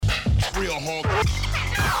real hard.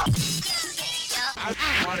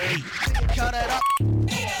 Cut it up.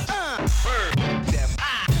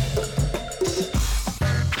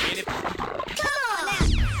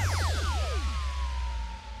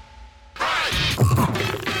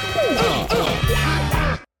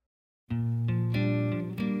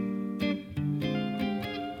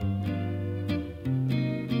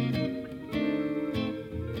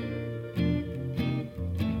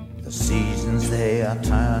 The seasons they are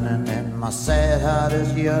turning and my sad heart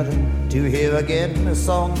is yearning to hear again the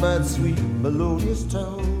songbird's sweet melodious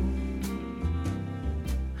tone.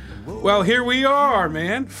 Well, here we are,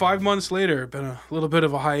 man. 5 months later, been a little bit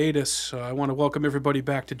of a hiatus. I want to welcome everybody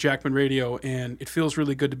back to Jackman Radio, and it feels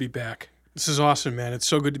really good to be back. This is awesome, man. It's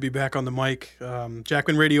so good to be back on the mic.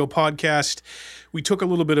 Jackman Radio podcast. We took a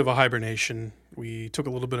little bit of a hibernation. We took a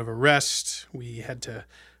little bit of a rest. We had to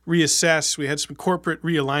reassess. We had some corporate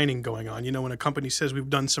realigning going on. You know, when a company says we've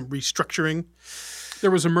done some restructuring, there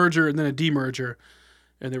was a merger and then a demerger,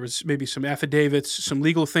 and there was maybe some affidavits, some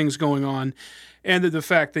legal things going on, and the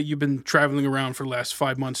fact that you've been traveling around for the last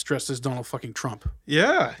 5 months dressed as Donald fucking Trump.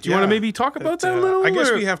 Yeah. Do you want to maybe talk about that a little? I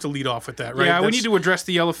guess we have to lead off with that, right? Yeah, we need to address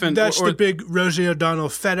the elephant. That's the big Rosie O'Donnell,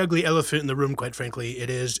 fat, ugly elephant in the room, quite frankly. It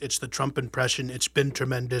is. It's the Trump impression. It's been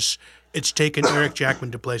tremendous. It's taken Eric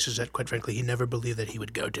Jackman to places that, quite frankly, he never believed that he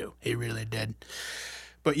would go to. He really did.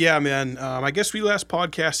 But yeah, man, I guess we last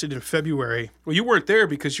podcasted in February. Well, you weren't there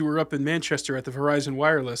because you were up in Manchester at the Verizon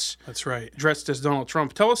Wireless. That's right. Dressed as Donald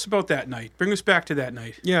Trump. Tell us about that night. Bring us back to that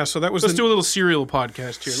night. Yeah, so that was Let's do a little serial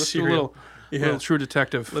podcast here. Let's do a little True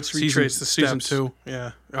Detective. Let's retrace the steps. Season 2.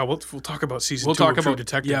 Yeah. We'll talk about season 2 We'll talk of True about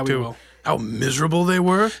Detective, yeah, too. we will. How miserable they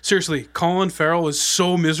were. Seriously, Colin Farrell was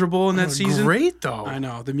so miserable in that season. Great, though. I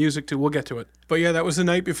know. The music, too. We'll get to it. But yeah, that was the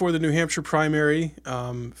night before the New Hampshire primary,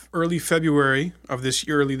 early February of this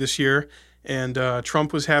year. And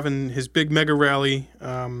Trump was having his big mega rally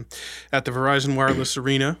at the Verizon Wireless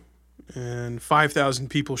Arena. And 5,000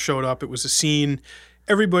 people showed up. It was a scene.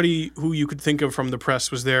 Everybody who you could think of from the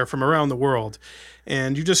press was there from around the world.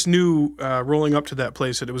 And you just knew rolling up to that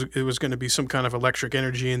place that it was going to be some kind of electric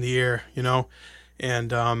energy in the air, you know.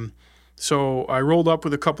 And so I rolled up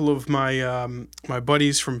with a couple of my my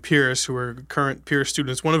buddies from Pierce who are current Pierce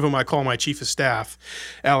students. One of them I call my chief of staff,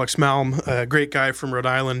 Alex Malm, a great guy from Rhode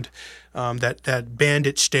Island. That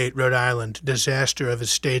bandit state, Rhode Island, disaster of a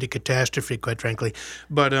state, a catastrophe, quite frankly.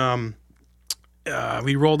 But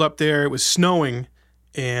we rolled up there. It was snowing.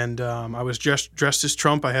 And I was dressed as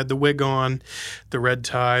Trump. I had the wig on, the red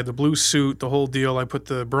tie, the blue suit, the whole deal. I put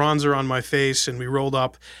the bronzer on my face, and we rolled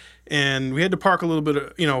up. And we had to park a little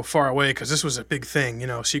bit, far away because this was a big thing.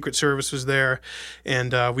 Secret Service was there.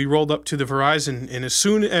 And we rolled up to the Verizon. And as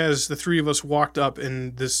soon as the three of us walked up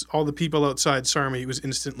and all the people outside saw me, it was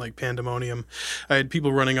instant like pandemonium. I had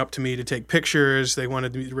people running up to me to take pictures. They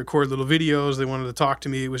wanted me to record little videos. They wanted to talk to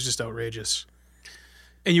me. It was just outrageous.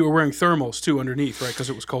 And you were wearing thermals, too, underneath, right, because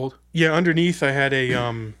it was cold? Yeah, underneath I had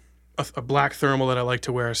a black thermal that I like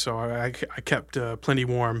to wear, so I kept plenty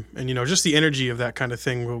warm. And, just the energy of that kind of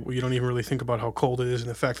thing, you don't even really think about how cold it is and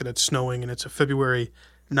the fact that it's snowing and it's a February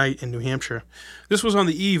night in New Hampshire. This was on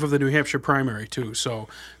the eve of the New Hampshire primary, too, so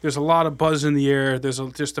there's a lot of buzz in the air. There's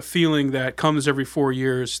just a feeling that comes every 4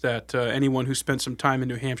 years that anyone who spent some time in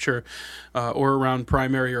New Hampshire or around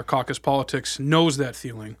primary or caucus politics knows that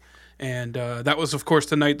feeling. And that was, of course,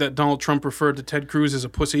 the night that Donald Trump referred to Ted Cruz as a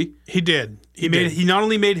pussy. He did. He not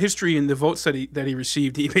only made history in the votes that he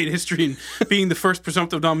received, he made history in being the first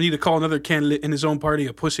presumptive nominee to call another candidate in his own party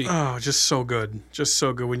a pussy. Oh, just so good. Just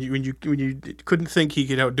so good. When you couldn't think he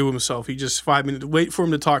could outdo himself, he just wait for him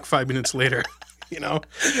to talk 5 minutes later.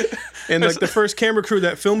 And like the first camera crew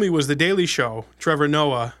that filmed me was The Daily Show. Trevor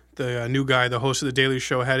Noah, the new guy, the host of The Daily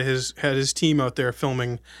Show, had his team out there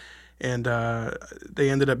filming. And they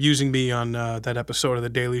ended up using me on that episode of The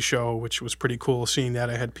Daily Show, which was pretty cool seeing that.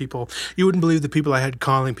 I had people, you wouldn't believe the people I had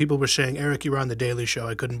calling. People were saying, Eric, you were on The Daily Show.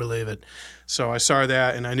 I couldn't believe it. So I saw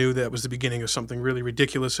that, and I knew that was the beginning of something really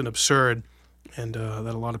ridiculous and absurd, and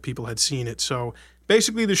that a lot of people had seen it. So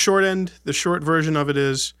basically the short version of it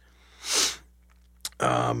is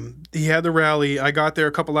he had the rally. I got there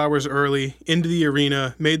a couple hours early into the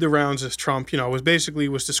arena, made the rounds as Trump. Was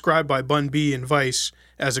described by Bun B and Vice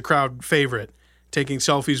as a crowd favorite, taking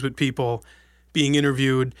selfies with people, being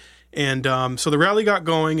interviewed. And so the rally got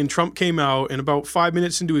going, and Trump came out, and about 5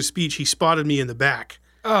 minutes into his speech, he spotted me in the back.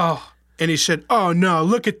 Oh. And he said, "Oh, no,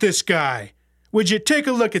 look at this guy. Would you take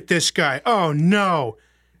a look at this guy? Oh, no.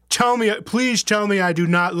 Please tell me I do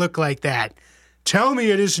not look like that. Tell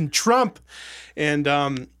me it isn't Trump." And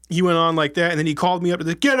he went on like that, and then he called me up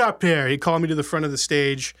to get up here. He called me to the front of the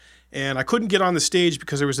stage, And I couldn't get on the stage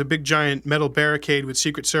because there was a big giant metal barricade with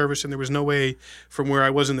Secret Service, and there was no way from where I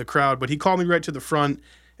was in the crowd. But he called me right to the front.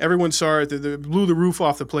 Everyone saw it. They blew the roof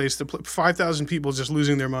off the place. 5,000 people just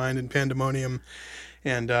losing their mind in pandemonium.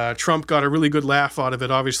 And Trump got a really good laugh out of it,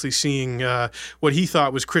 obviously seeing what he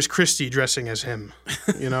thought was Chris Christie dressing as him.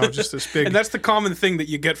 Just this big... And that's the common thing that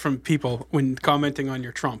you get from people when commenting on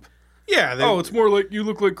your Trump. Yeah. It's more like you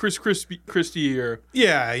look like Chris Christie or...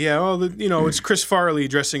 Yeah. Well, it's Chris Farley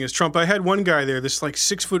dressing as Trump. I had one guy there, this like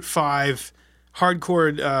 6'5",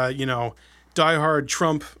 hardcore, diehard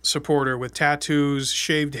Trump supporter with tattoos,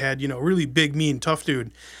 shaved head, really big, mean, tough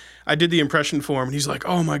dude. I did the impression for him, and he's like,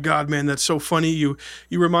 "Oh my God, man, that's so funny. You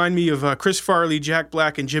remind me of Chris Farley, Jack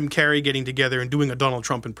Black, and Jim Carrey getting together and doing a Donald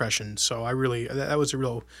Trump impression." So that was a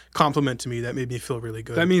real compliment to me. That made me feel really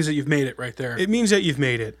good. That means that you've made it right there. It means that you've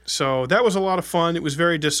made it. So that was a lot of fun. It was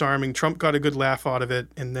very disarming. Trump got a good laugh out of it,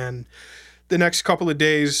 and then the next couple of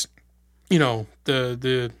days,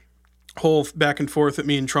 the whole back and forth that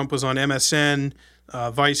me and Trump was on MSN.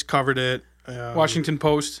 Vice covered it. Washington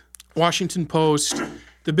Post.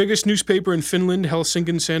 The biggest newspaper in Finland,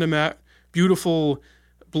 Helsingin Sanomat, beautiful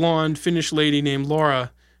blonde Finnish lady named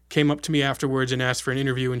Laura came up to me afterwards and asked for an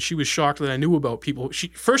interview, and she was shocked that I knew about people.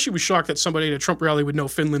 First she was shocked that somebody at a Trump rally would know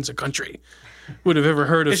Finland's a country, would have ever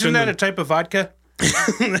heard of Isn't Finland. that a type of vodka?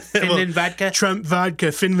 Finland vodka? Trump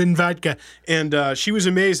vodka, Finland vodka. And she was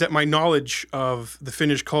amazed at my knowledge of the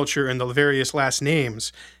Finnish culture and the various last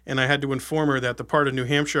names, and I had to inform her that the part of New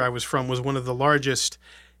Hampshire I was from was one of the largest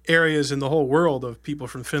areas in the whole world of people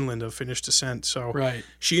from Finland of Finnish descent. So right.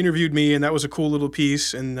 She interviewed me, and that was a cool little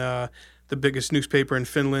piece in the biggest newspaper in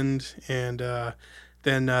Finland, and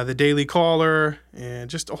then the Daily Caller, and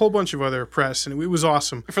just a whole bunch of other press, and it was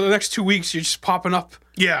awesome. For the next 2 weeks, you're just popping up.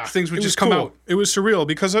 Yeah. Things would it just was come cool. out. It was surreal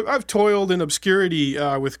because I've toiled in obscurity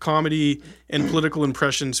with comedy and political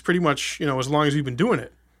impressions pretty much, as long as we've been doing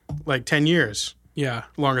it, like 10 years. Yeah.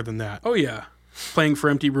 Longer than that. Oh, yeah. Playing for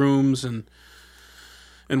empty rooms and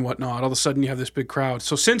whatnot. All of a sudden, you have this big crowd.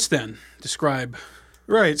 So since then, describe.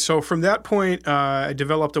 Right. So from that point, I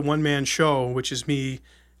developed a one-man show, which is me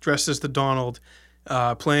dressed as the Donald,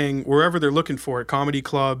 playing wherever they're looking for it, comedy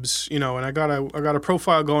clubs, and I got a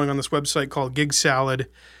profile going on this website called Gig Salad,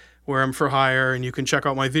 where I'm for hire, and you can check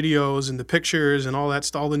out my videos and the pictures and all that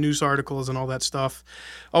all the news articles and all that stuff.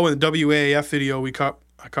 Oh, and the WAAF video I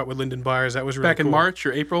cut with Lyndon Byers. That was really Back in cool. March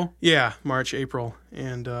or April? Yeah, March, April.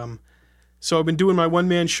 And so I've been doing my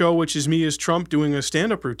one-man show, which is me as Trump doing a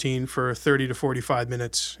stand-up routine for 30 to 45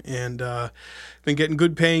 minutes. And been getting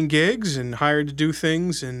good paying gigs and hired to do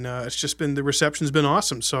things. And it's just been, the reception's been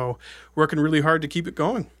awesome. So working really hard to keep it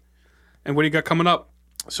going. And what do you got coming up?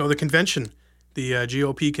 So the convention, the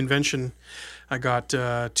GOP convention, I got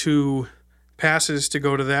 2 passes to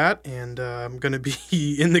go to that, and I'm going to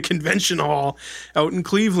be in the convention hall out in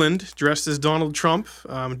Cleveland, dressed as Donald Trump.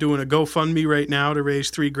 I'm doing a GoFundMe right now to raise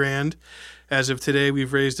 $3,000. As of today,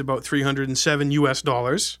 we've raised about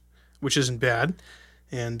 $307, which isn't bad.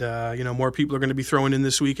 And, more people are going to be throwing in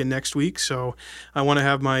this week and next week. So I want to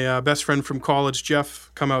have my best friend from college,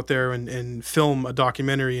 Jeff, come out there and film a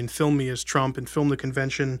documentary and film me as Trump and film the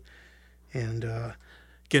convention and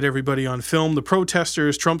get everybody on film. The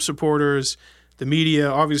protesters, Trump supporters, the media.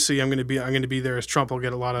 Obviously, I'm going to be there as Trump. I'll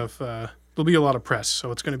get a lot of there'll be a lot of press,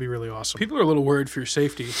 so it's going to be really awesome. People are a little worried for your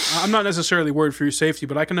safety. I'm not necessarily worried for your safety,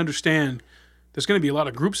 but I can understand there's going to be a lot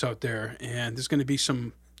of groups out there, and there's going to be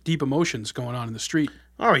some deep emotions going on in the street.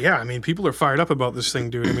 Oh, yeah. I mean, people are fired up about this thing,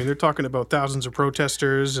 dude. I mean, they're talking about thousands of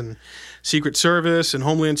protesters and Secret Service and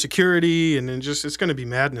Homeland Security, and it's going to be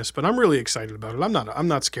madness. But I'm really excited about it. I'm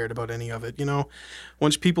not scared about any of it,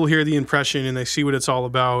 Once people hear the impression and they see what it's all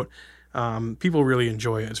about, people really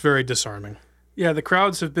enjoy it. It's very disarming. Yeah, the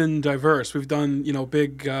crowds have been diverse. We've done,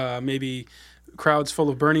 big, maybe crowds full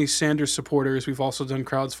of Bernie Sanders supporters. We've also done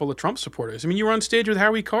crowds full of Trump supporters. I mean, you were on stage with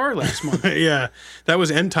Howie Carr last month. Yeah, that was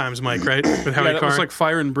End Times, Mike, right? With Howie that Carr. was like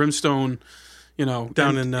fire and brimstone,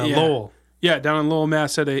 down in Lowell. Yeah, down in Lowell,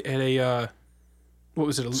 Mass. At a what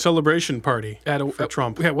was it? A celebration party for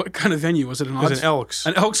Trump. Yeah, what kind of venue was it? It was an Elks.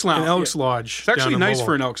 An Elks Lounge. An Elks Lodge. It's actually nice Lowell.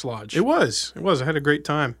 for an Elks Lodge. It was. I had a great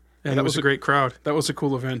time. And it was a great crowd. That was a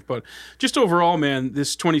cool event. But just overall, man,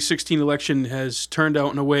 this 2016 election has turned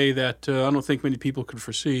out in a way that I don't think many people could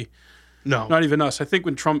foresee. No. Not even us. I think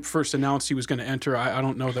when Trump first announced he was going to enter, I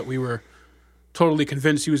don't know that we were totally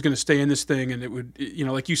convinced he was going to stay in this thing. And it would,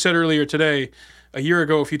 like you said earlier today, a year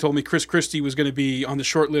ago, if you told me Chris Christie was going to be on the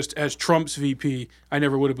short list as Trump's VP, I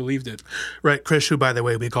never would have believed it. Right. Chris, who, by the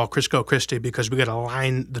way, we call Crisco Christie because we got to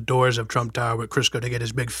line the doors of Trump Tower with Crisco to get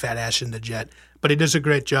his big fat ass in the jet. But he does a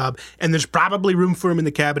great job. And there's probably room for him in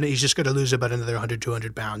the cabinet. He's just going to lose about another 100,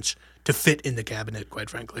 200 pounds. to fit in the cabinet, quite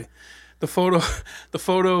frankly. The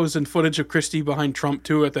photos and footage of Christie behind Trump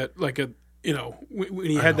too at that when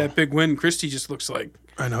he had that big win, Christie just looks like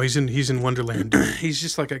I know he's in Wonderland. he's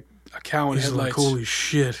just like a cow in He's headlights. like, holy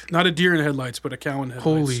shit. Not a deer in headlights, but a cow in headlights.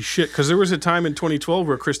 Holy shit. Because there was a time in 2012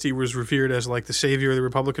 where Christie was revered as like the savior of the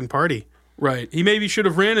Republican Party. Right. He maybe should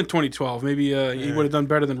have ran in 2012. Maybe he would have done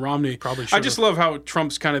better than Romney. Probably should I just love how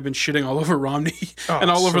Trump's kind of been shitting all over Romney and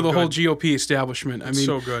all over the whole GOP establishment. I mean,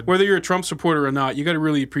 so good. Whether you're a Trump supporter or not, you got to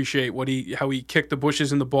really appreciate how he kicked the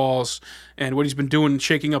Bushes in the balls and what he's been doing,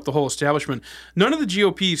 shaking up the whole establishment. None of the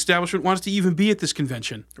GOP establishment wants to even be at this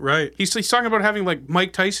convention. Right. He's talking about having like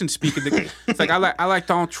Mike Tyson speak at the. It's like I like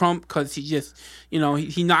Donald Trump because he just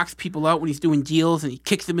he knocks people out when he's doing deals and he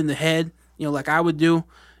kicks them in the head like I would do.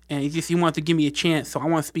 And he wanted to give me a chance, so I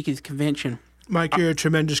want to speak at his convention. Mike, you're a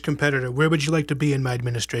tremendous competitor. Where would you like to be in my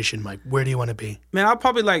administration, Mike? Where do you want to be? Man, I'll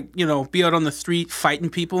probably be out on the street fighting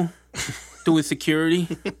people, doing security.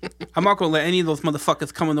 I'm not going to let any of those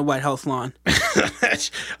motherfuckers come on the White House lawn.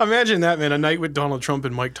 Imagine that, man. A night with Donald Trump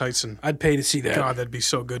and Mike Tyson. I'd pay to see that. God, that'd be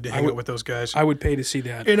so good to hang out with those guys. I would pay to see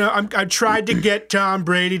that. I tried to get Tom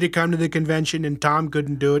Brady to come to the convention, and Tom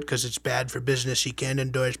couldn't do it because it's bad for business. He can't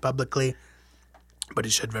endorse publicly. But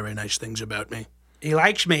he said very nice things about me. He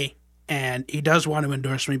likes me, and he does want to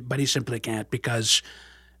endorse me, but he simply can't because,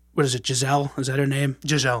 what is it, Giselle? Is that her name?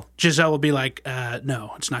 Giselle. Giselle will be like,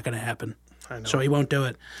 no, it's not going to happen. I know. So he won't do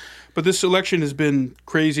it. But this election has been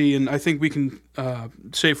crazy, and I think we can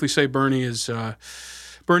safely say Bernie's down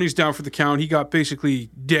for the count. He got basically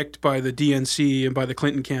dicked by the DNC and by the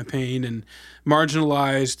Clinton campaign and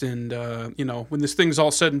marginalized. And, when this thing's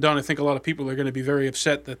all said and done, I think a lot of people are going to be very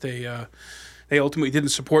upset that they ultimately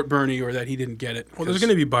didn't support Bernie or that he didn't get it. Well, there's going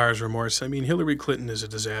to be buyer's remorse. I mean, Hillary Clinton is a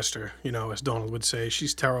disaster, as Donald would say.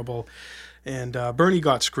 She's terrible. And Bernie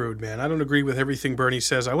got screwed, man. I don't agree with everything Bernie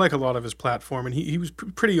says. I like a lot of his platform, and he was a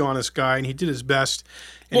pretty honest guy, and he did his best.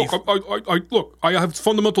 And I have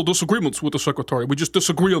fundamental disagreements with the secretary. We just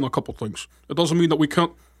disagree on a couple things. It doesn't mean that we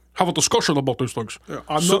can't have a discussion about these things.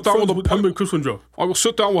 I'm not friends with Henry Kissinger. I will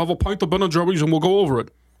sit down, we'll have a pint of Ben & Jerry's, and we'll go over it.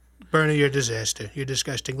 Bernie, you're a disaster. You're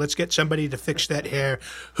disgusting. Let's get somebody to fix that hair.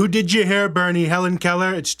 Who did your hair, Bernie? Helen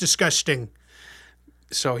Keller? It's disgusting.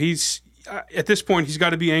 So he's at this point he's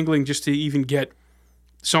got to be angling just to even get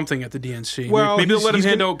something at the DNC. Well, maybe he'll let him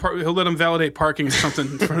he'll let him validate parking or something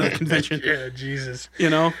in front of the convention. Yeah, Jesus.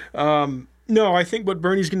 No, I think what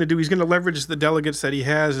Bernie's going to do, he's going to leverage the delegates that he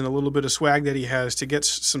has and a little bit of swag that he has to get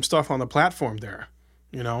some stuff on the platform there.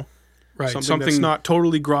 Right, something that's not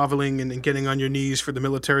totally groveling and getting on your knees for the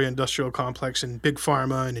military-industrial complex and big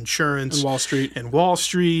pharma and insurance. And Wall Street. And Wall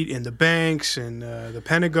Street and the banks and the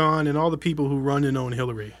Pentagon and all the people who run and own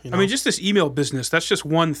Hillary. I mean, just this email business, that's just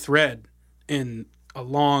one thread in a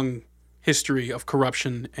long history of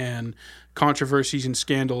corruption and controversies and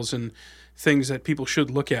scandals and things that people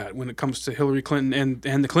should look at when it comes to Hillary Clinton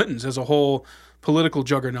and the Clintons as a whole political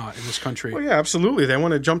juggernaut in this country. Well, yeah, absolutely. They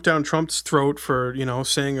want to jump down Trump's throat for,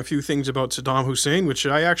 saying a few things about Saddam Hussein, which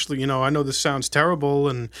I actually, I know this sounds terrible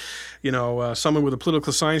and, someone with a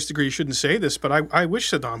political science degree shouldn't say this, but I wish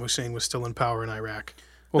Saddam Hussein was still in power in Iraq.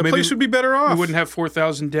 Well, the place would be better off. We wouldn't have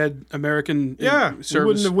 4,000 dead American service. We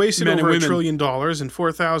wouldn't have wasted men over and $1 women. trillion and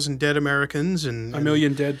 4,000 dead Americans and a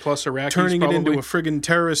million dead plus Iraqis. Turning probably. it into a friggin'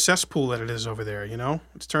 terrorist cesspool that it is over there,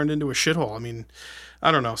 It's turned into a shithole. I mean, I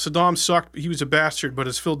don't know. Saddam sucked. He was a bastard, but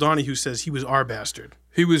as Phil Donahue says, he was our bastard.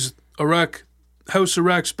 He was House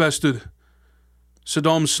Iraq's bastard.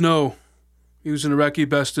 Saddam Snow. He was an Iraqi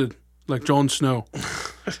bastard, like Jon Snow.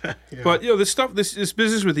 Yeah. But this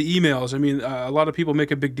business with the emails. I mean, a lot of people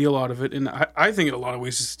make a big deal out of it, and I think in a lot of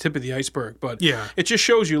ways it's the tip of the iceberg. But yeah, it just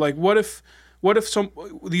shows you, like, what if some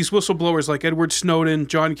these whistleblowers like Edward Snowden,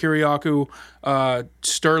 John Kiriakou,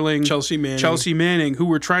 Sterling, Chelsea Manning, who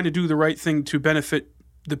were trying to do the right thing to benefit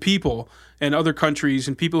the people and other countries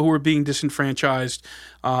and people who were being disenfranchised,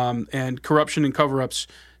 and corruption and cover-ups.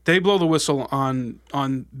 They blow the whistle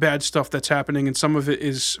on bad stuff that's happening, and some of it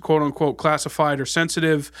is quote unquote classified or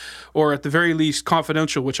sensitive, or at the very least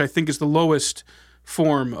confidential, which I think is the lowest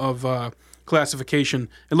form of classification.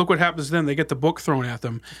 And look what happens then. They get the book thrown at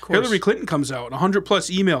them. Hillary Clinton comes out. 100 plus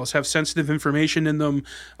emails have sensitive information in them.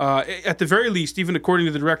 At the very least, even according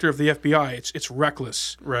to the director of the FBI, it's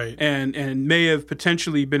reckless. Right. And may have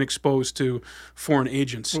potentially been exposed to foreign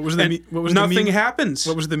agents. Nothing happens.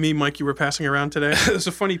 What was the meme, Mike, you were passing around today? There's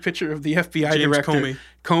a funny picture of the FBI James director.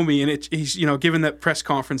 Comey, and he's given that press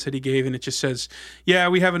conference that he gave, and it just says, "Yeah,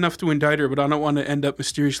 we have enough to indict her, but I don't want to end up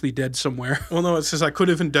mysteriously dead somewhere." Well, no, it says I could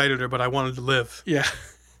have indicted her, but I wanted to live. Yeah,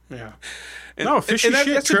 yeah. No, fishy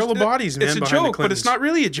shit. Trail of bodies, man. It's a joke, but it's not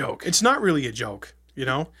really a joke. It's not really a joke.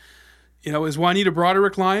 You know, is Juanita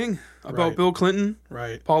Broderick lying about Right. Bill Clinton?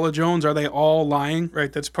 Right. Paula Jones, are they all lying?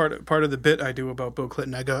 Right, that's part of the bit I do about Bill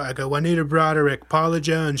Clinton. I go Juanita Broderick, Paula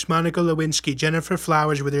Jones, Monica Lewinsky, Jennifer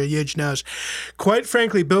Flowers with her huge nose. Quite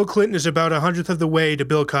frankly, Bill Clinton is about 100th of the way to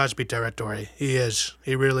Bill Cosby territory. He is.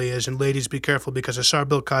 He really is. And ladies, be careful because I saw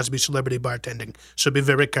Bill Cosby celebrity bartending. So be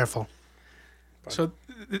very careful. So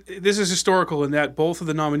this is historical in that both of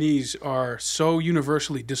the nominees are so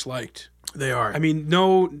universally disliked. They are. I mean,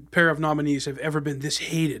 no pair of nominees have ever been this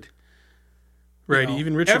hated. right. know,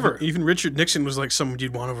 Even ever. Richard Nixon was like someone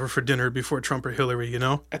you'd want over for dinner before Trump or Hillary, you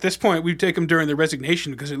know? At this point, we'd take him during the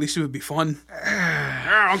resignation because at least it would be fun.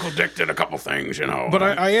 Uncle Dick did a couple things, you know. But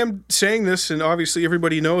I am saying this, and obviously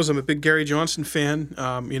everybody knows I'm a big Gary Johnson fan.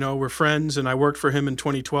 You know, we're friends, and I worked for him in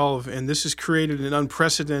 2012, and this has created an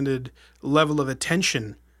unprecedented level of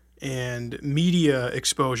attention and media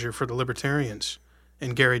exposure for the Libertarians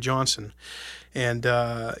and Gary Johnson. And,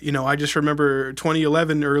 you know, I just remember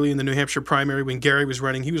 2011, early in the New Hampshire primary, when Gary was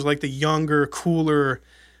running, he was like the younger, cooler,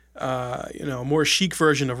 you know, more chic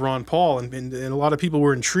version of Ron Paul, and a lot of people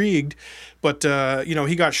were intrigued. But, you know,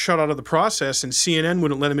 he got shut out of the process, and CNN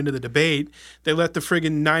wouldn't let him into the debate. They let the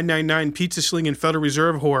friggin' 999 pizza slinging Federal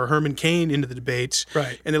Reserve whore, Herman Cain, into the debates.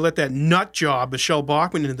 Right. And they let that nut job, Michelle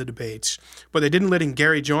Bachmann, into the debates. But they didn't let in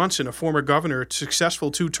Gary Johnson, a former governor,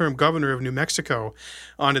 successful two-term governor of New Mexico,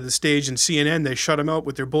 onto the stage. And CNN, they shut him out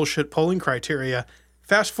with their bullshit polling criteria.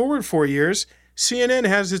 Fast forward 4 years, CNN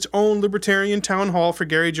has its own libertarian town hall for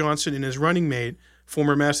Gary Johnson and his running mate,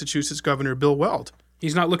 former Massachusetts Governor Bill Weld.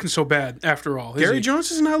 He's not looking so bad after all. Gary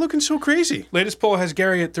Johnson's not looking so crazy. Latest poll has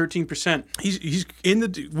Gary at 13%. He's in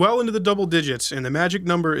the well into the double digits, and the magic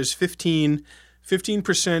number is 15%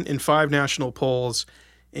 in 5 national polls.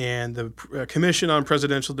 And the Commission on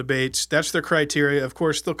Presidential Debates, that's their criteria. Of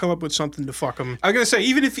course, they'll come up with something to fuck him. I'm gonna say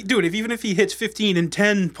even if he hits 15 in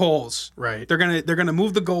 10 polls, Right. They're gonna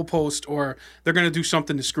move the goalpost or they're gonna do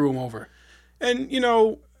something to screw him over. And, you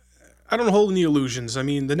know, I don't hold any illusions. I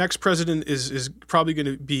mean, the next president is probably going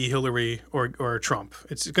to be Hillary or Trump.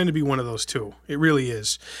 It's going to be one of those two. It really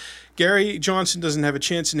is. Gary Johnson doesn't have a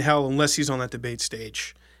chance in hell unless he's on that debate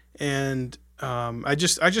stage. And I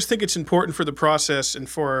just think it's important for the process and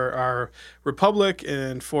for our republic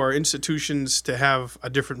and for our institutions to have a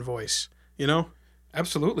different voice, you know?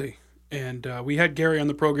 Absolutely. And we had Gary on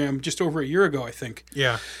the program just over a year ago, I think.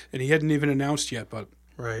 Yeah. And he hadn't even announced yet, but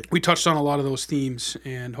Right. we touched on a lot of those themes,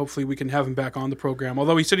 and hopefully we can have him back on the program.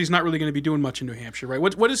 Although he said he's not really going to be doing much in New Hampshire, right?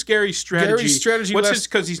 What is Gary's strategy? Gary's strategy What's last- his?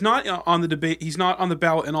 Because he's not on the debate. He's not on the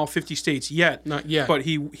ballot in all 50 states yet. Not yet. But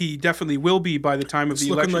he definitely will be by the time of It's the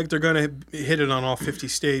looking election. like they're going to hit it on all 50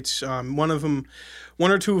 states. One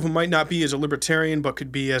or two of them might not be as a libertarian, but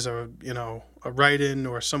could be as a write-in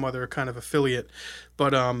or some other kind of affiliate.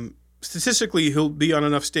 But statistically, he'll be on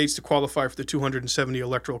enough states to qualify for the 270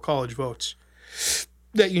 electoral college votes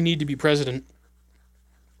that you need to be president.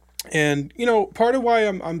 And part of why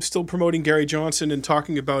I'm still promoting Gary Johnson and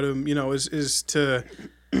talking about him, is to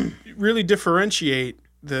really differentiate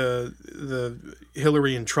the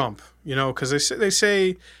Hillary and Trump, because they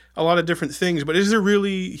say a lot of different things, but is there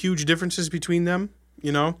really huge differences between them?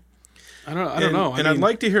 I don't know. I'd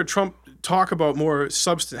like to hear Trump talk about more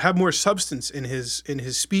substance, have more substance in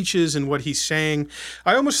his speeches and what he's saying.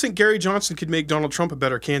 I almost think Gary Johnson could make Donald Trump a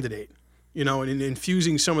better candidate, in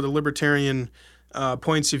infusing some of the libertarian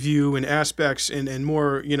points of view and aspects and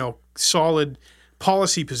more, solid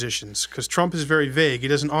policy positions, because Trump is very vague. He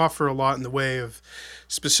doesn't offer a lot in the way of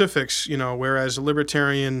specifics, whereas a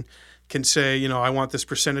libertarian can say, I want this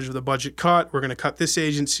percentage of the budget cut. We're going to cut this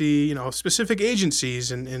agency, specific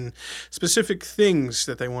agencies and specific things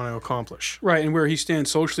that they want to accomplish. Right, and where he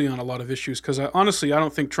stands socially on a lot of issues. Because honestly, I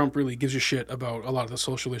don't think Trump really gives a shit about a lot of the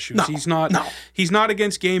social issues. He's not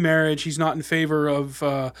against gay marriage. He's not in favor of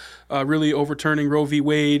really overturning Roe v.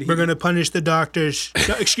 Wade. We're going to punish the doctors.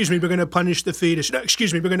 No, excuse me, we're going to punish the fetus. No,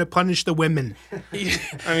 excuse me, we're going to punish the women.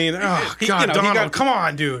 Donald, come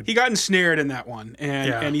on, dude. He got ensnared in that one,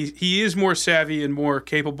 and he is more savvy and more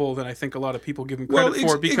capable than I think a lot of people give him credit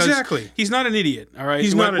for, because he's not an idiot, all right?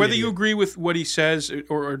 He's not an whether idiot. you agree with what he says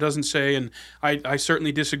or doesn't say, and I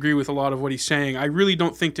certainly disagree with a lot of what he's saying, I really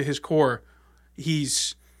don't think to his core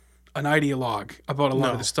he's an ideologue about a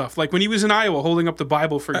lot of the stuff. Like when he was in Iowa holding up the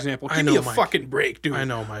Bible, for example. Give me a fucking break, dude. I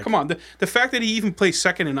know, Mike. Come on. The fact that he even placed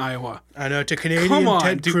second in Iowa. I know, to Canadian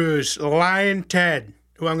Ted Cruz, Lion Ted.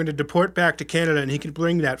 who I'm going to deport back to Canada, and he can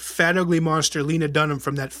bring that fat, ugly monster Lena Dunham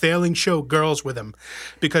from that failing show Girls with him.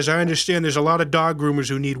 Because I understand there's a lot of dog groomers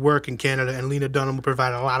who need work in Canada, and Lena Dunham will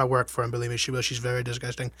provide a lot of work for him. Believe me, she will. She's very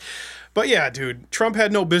disgusting. But yeah, dude, Trump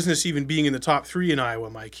had no business even being in the top 3 in Iowa,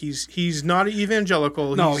 Mike. He's not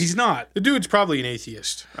evangelical. No, he's not. The dude's probably an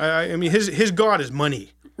atheist. I mean, his god is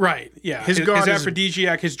money. Right, yeah. His god is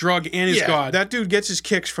aphrodisiac, his drug, and his god. That dude gets his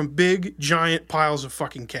kicks from big, giant piles of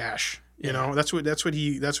fucking cash. You know, that's what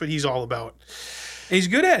he's all about. He's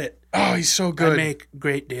good at it. Oh, he's so good. I make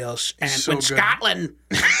great deals. And so when good. Scotland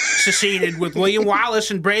seceded with William Wallace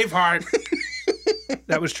and Braveheart,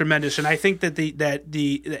 That was tremendous, and I think that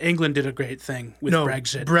the England did a great thing with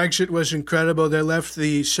Brexit. Brexit was incredible. They left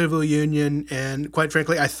the civil union, and quite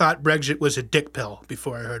frankly, I thought Brexit was a dick pill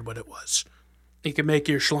before I heard what it was. You can make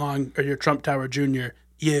your Schlong or your Trump Tower Jr.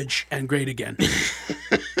 huge and great again.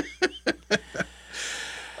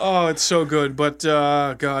 Oh, it's so good. But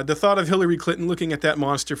God, the thought of Hillary Clinton looking at that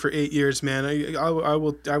monster for 8 years, man, I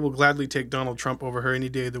will gladly take Donald Trump over her any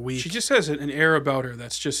day of the week. She just has an air about her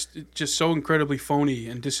that's just so incredibly phony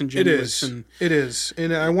and disingenuous. It is.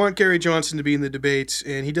 And I want Gary Johnson to be in the debates,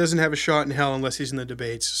 and he doesn't have a shot in hell unless he's in the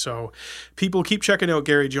debates. So people keep checking out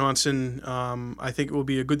Gary Johnson. I think it will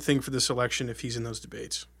be a good thing for this election if he's in those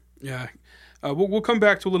debates. Yeah. We'll come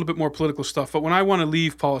back to a little bit more political stuff, but when I want to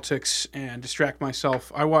leave politics and distract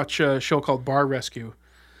myself, I watch a show called Bar Rescue.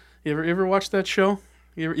 You ever watch that show?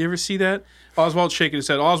 You ever see that? Oswald's shaking his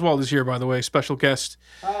head. Oswald is here, by the way, special guest.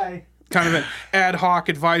 hi. Kind of an ad hoc,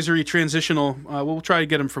 advisory, transitional. We'll try to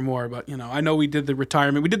get him for more, but I know we did the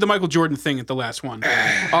retirement. We did the Michael Jordan thing at the last one.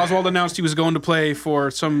 Oswald announced he was going to play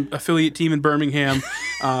for some affiliate team in Birmingham,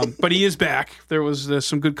 but he is back. There was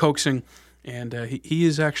some good coaxing. And he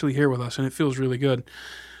is actually here with us, and it feels really good.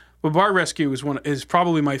 But Bar Rescue is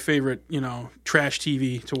probably my favorite, trash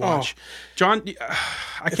TV to watch. John,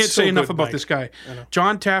 I can't say enough about this guy.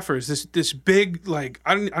 John Taffer is this big, like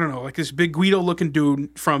I don't know, like this big Guido-looking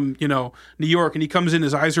dude from New York, and he comes in,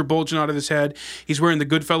 his eyes are bulging out of his head. He's wearing the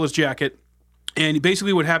Goodfellas jacket, and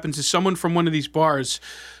basically what happens is someone from one of these bars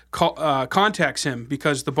contacts him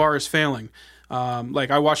because the bar is failing.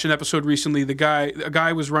 Like I watched an episode recently, a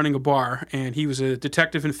guy was running a bar, and he was a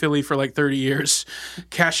detective in Philly for like 30 years,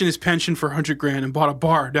 cashed in his pension for $100,000 and bought a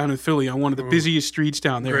bar down in Philly on one of the busiest streets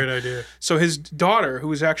down there. Great idea. So his daughter, who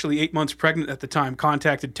was actually 8 months pregnant at the time,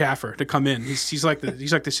 contacted Taffer to come in. He's like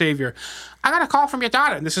the savior. I got a call from your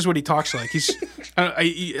daughter, and this is what he talks like.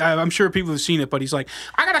 I'm sure people have seen it, but he's like,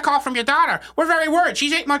 I got a call from your daughter. We're very worried.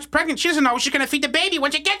 She's 8 months pregnant. She doesn't know she's going to feed the baby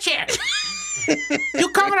when she gets here. You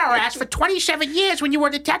covered our ass for 27 years when you were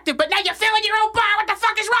a detective, but now you're filling your own bar. What the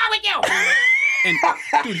fuck is wrong with you? And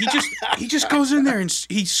dude, he just goes in there and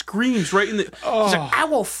he screams right in the. He's like, I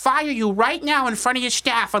will fire you right now in front of your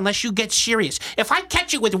staff unless you get serious. If I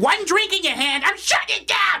catch you with one drink in your hand, I'm shutting you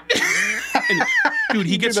down. And, dude,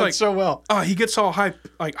 he gets like so well. He gets all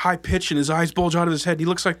high pitched and his eyes bulge out of his head. He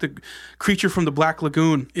looks like the creature from the Black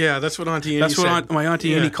Lagoon. Yeah, that's what Auntie Annie That's said. what my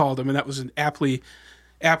Auntie Annie called him, and that was an aptly.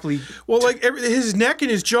 Well, like his neck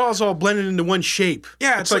and his jaw is all blended into one shape.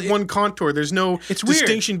 Yeah, it's like one contour. There's no It's weird.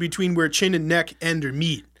 distinction between where chin and neck end or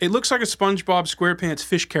meet. It looks like a SpongeBob SquarePants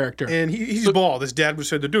fish character. And he's bald. His dad would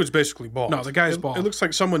say the dude's basically bald. No, the guy's bald. It looks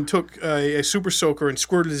like someone took a super soaker and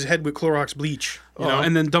squirted his head with Clorox bleach. You know?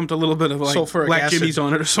 And then dumped a little bit of like Sulfuric black acid. jimmies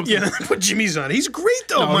on it or something. Yeah, put Jimmy's on it. He's great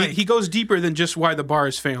though, No, Mike. he goes deeper than just why the bar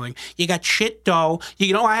is failing. You got shit dough.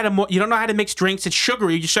 You don't know how to mix drinks. It's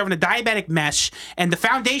sugary. You're serving a diabetic mess, and the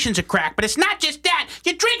foundations are cracked. But it's not just that.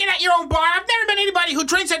 You're drinking at your own bar. I've never met anybody who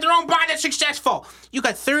drinks at their own bar that's successful. You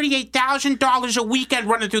got $38,000 a weekend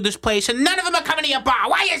running through this place, and none of them are coming to your bar.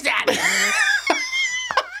 Why is that?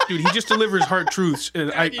 Dude, he just delivers hard truths.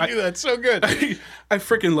 And you do that so good. I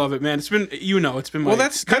freaking love it, man. It's been my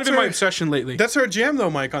that's kind of been my our- obsession lately. That's our jam though,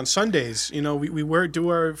 Mike. On Sundays, we do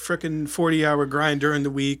our frickin' 40-hour grind during the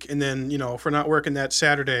week, and then if we're not working that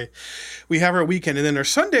Saturday, we have our weekend, and then our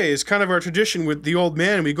Sunday is kind of our tradition with the old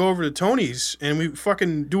man. We go over to Tony's and we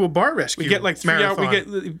fucking do a bar rescue. We get like 3 hours.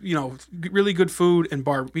 marathon. We get really good food and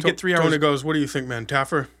bar. We get 3 hours. Tony goes, "What do you think, man?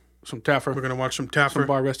 Taffer? Some Taffer. We're gonna watch some Taffer."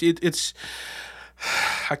 Bar rest. It's.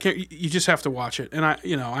 I can't. You just have to watch it, and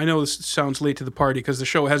I know this sounds late to the party because the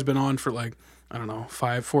show has been on for like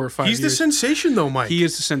 4 or 5 He's years. the sensation though, Mike. He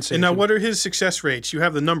is the sensation. And now, what are his success rates? You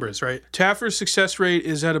have the numbers, right? Taffer's success rate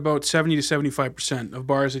is at about 70 to 75% of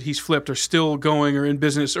bars that he's flipped are still going or in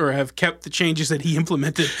business or have kept the changes that he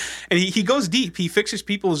implemented. And he goes deep. He fixes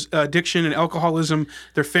people's addiction and alcoholism,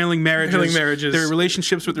 their failing marriages, their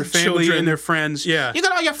relationships with their family children. and their friends. Yeah. You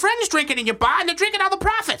got all your friends drinking in your bar, and they're drinking all the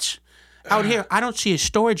profits. Out here, I don't see a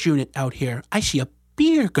storage unit out here. I see a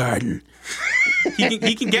beer garden.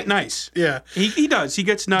 He can get nice. Yeah. He does. He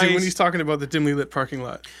gets nice. Dude, when he's talking about the dimly lit parking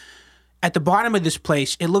lot. At the bottom of this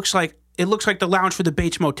place, it looks like the lounge for the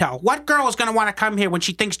Bates Motel. What girl is going to want to come here when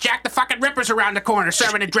she thinks Jack the fucking Ripper's around the corner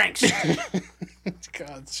serving the drinks?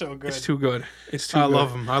 God, it's so good. It's too good. It's too I good.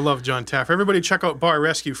 love him. I love John Taffer. Everybody check out Bar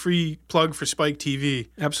Rescue. Free plug for Spike TV.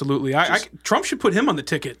 Absolutely. Trump should put him on the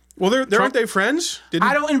ticket. Well, aren't they friends?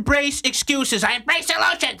 I don't embrace excuses. I embrace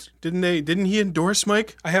solutions. Didn't he endorse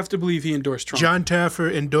Mike? I have to believe he endorsed Trump. John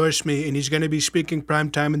Taffer endorsed me, and he's going to be speaking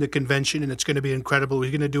primetime in the convention, and it's going to be incredible.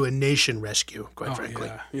 He's going to do a nation rescue, quite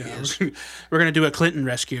frankly. Yeah. We're going to do a Clinton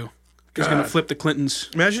rescue. He's going to flip the Clintons.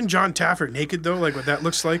 Imagine John Taffer naked, though, like what that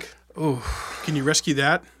looks like. Oh, can you rescue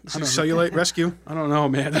that? Cellulite rescue? I don't know,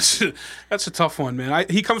 man. That's a tough one, man.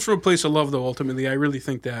 He comes from a place of love, though. Ultimately, I really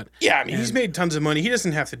think that. Yeah, I mean, he's made tons of money. He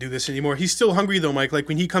doesn't have to do this anymore. He's still hungry, though, Mike. Like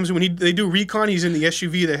when they do recon, he's in the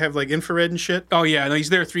SUV. They have like infrared and shit. Oh yeah, no, he's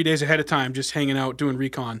there 3 days ahead of time, just hanging out doing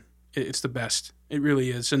recon. It's the best. It really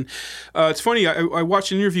is. And it's funny. I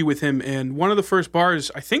watched an interview with him, and one of the first bars,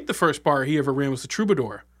 I think the first bar he ever ran was the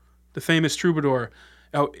Troubadour, the famous Troubadour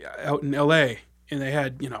out in L.A. And they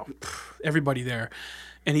had, everybody there.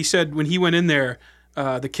 And he said when he went in there,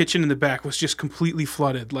 the kitchen in the back was just completely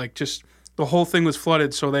flooded. Like just the whole thing was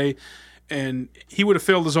flooded. And he would have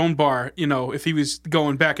filled his own bar, if he was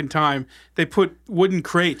going back in time. They put wooden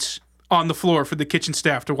crates on the floor for the kitchen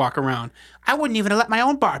staff to walk around. I wouldn't even have let my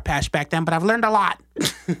own bar pass back then, but I've learned a lot.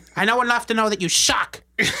 I know enough to know that you suck.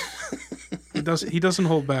 He doesn't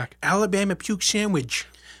hold back. Alabama puke sandwich.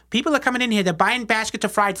 People are coming in here. They're buying baskets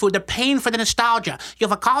of fried food. They're paying for the nostalgia. You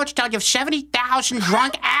have a college town. You have 70,000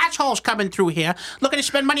 drunk assholes coming through here looking to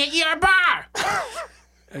spend money at your bar.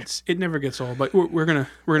 It never gets old, but we're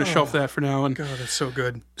gonna shelf that for now. And God, that's so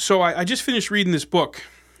good. So I just finished reading this book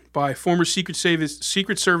by former Secret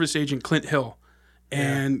Service agent Clint Hill,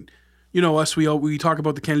 and us, we talk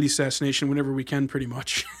about the Kennedy assassination whenever we can, pretty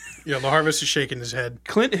much. Yeah, LaHarvest is shaking his head.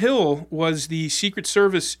 Clint Hill was the Secret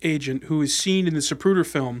Service agent who is seen in the Zapruder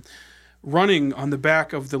film running on the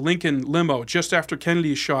back of the Lincoln limo just after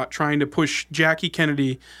Kennedy is shot, trying to push Jackie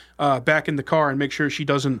Kennedy back in the car and make sure she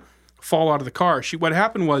doesn't fall out of the car. What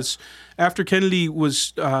happened was, after Kennedy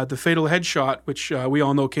was the fatal headshot, which we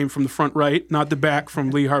all know came from the front right, not the back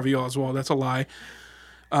from Lee Harvey Oswald. That's a lie.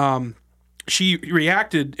 She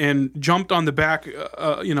reacted and jumped on the back,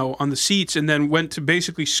 on the seats, and then went to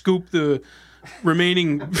basically scoop the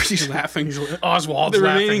remaining. She's laughing. Oswald's the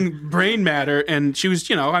laughing. remaining brain matter, and she was,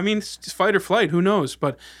 it's fight or flight. Who knows?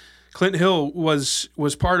 But Clint Hill was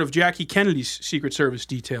part of Jackie Kennedy's Secret Service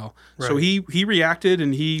detail, so he reacted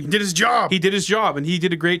and he did his job. He did his job, and he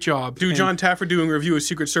did a great job. John Taffer doing a review of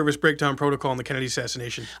Secret Service breakdown protocol on the Kennedy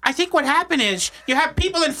assassination. I think what happened is you have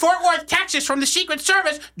people in Fort Worth, Texas, from the Secret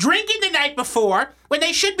Service drinking the night before when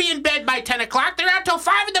they should be in bed by 10 o'clock. They're out till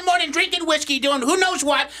 5 in the morning drinking whiskey, doing who knows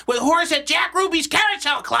what with whores at Jack Ruby's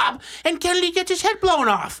Carousel Club, and Kennedy gets his head blown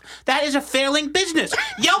off. That is a failing business.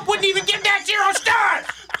 Yelp wouldn't even give that 0 stars.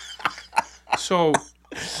 So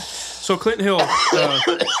Clint Hill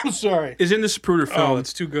is in the Zapruder film. Oh,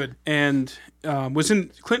 it's too good. And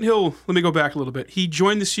Clint Hill, let me go back a little bit. He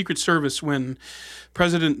joined the Secret Service when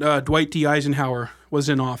President Dwight D. Eisenhower was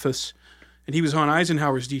in office. And he was on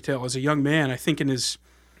Eisenhower's detail as a young man, I think in his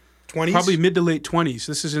 20s? Probably mid to late 20s.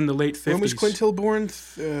 This is in the late 50s. When was Clint Hill born?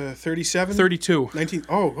 37? 32. 19.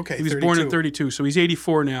 Oh, okay. He was 32. born in 32, so he's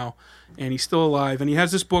 84 now, and he's still alive. And he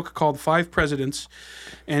has this book called Five Presidents,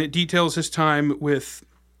 and it details his time with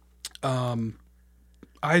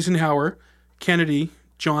Eisenhower, Kennedy,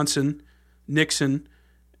 Johnson, Nixon,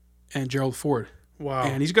 and Gerald Ford. Wow.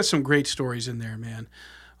 And he's got some great stories in there,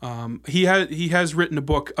 man. He has written a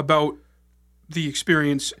book about the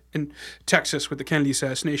experience in Texas with the Kennedy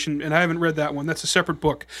assassination, and I haven't read that one. That's a separate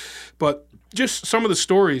book. But just some of the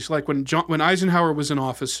stories, like when Eisenhower was in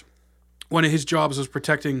office, one of his jobs was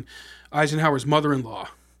protecting Eisenhower's mother-in-law.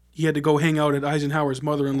 He had to go hang out at Eisenhower's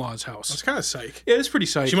mother-in-law's house. That's kind of psych. Yeah, it's pretty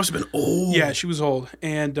psych. She must have been old. Yeah, she was old.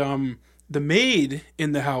 And the maid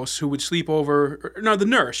in the house who would sleep over, the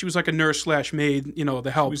nurse, she was like a nurse / maid,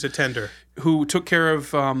 the help. She was a tender. Who took care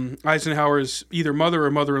of Eisenhower's either mother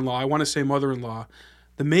or mother-in-law. I want to say mother-in-law.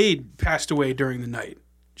 The maid passed away during the night.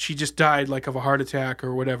 She just died like of a heart attack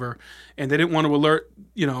or whatever. And they didn't want to alert,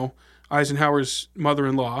 Eisenhower's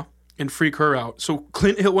mother-in-law and freak her out. So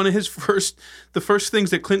Clint Hill, the first things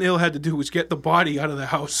that Clint Hill had to do was get the body out of the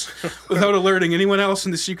house without alerting anyone else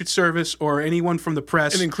in the Secret Service or anyone from the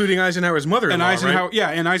press. And including Eisenhower's mother-in-law, right? Yeah,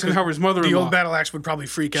 and Eisenhower's mother-in-law. The old battle axe would probably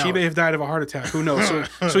freak out. She may have died of a heart attack. Who knows?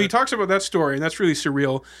 So he talks about that story, and that's really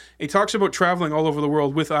surreal. He talks about traveling all over the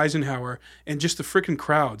world with Eisenhower and just the freaking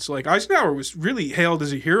crowds. Like, Eisenhower was really hailed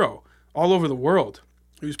as a hero all over the world.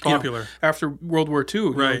 He was you know, popular. after World War II, you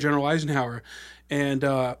know, Right. General Eisenhower. And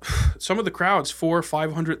some of the crowds,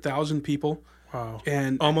 500,000 people. Wow.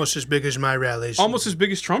 And Almost as big as my rallies. almost as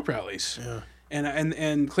big as Trump rallies. Yeah.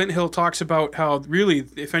 And Clinton Hill talks about how really,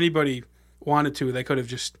 if anybody wanted to, they could have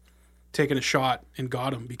just taken a shot and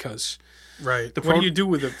got him because, Right. The What pro- do you do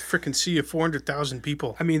with a freaking sea of 400,000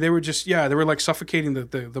 people? I mean, they were just, they were like suffocating the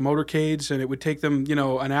motorcades, and it would take them,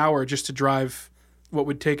 an hour just to drive what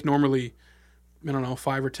would take normally,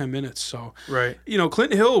 5 or 10 minutes. So, Right.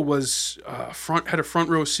 Clinton Hill was had a front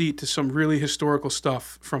row seat to some really historical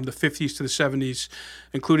stuff from the 50s to the 70s,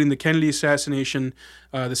 including the Kennedy assassination,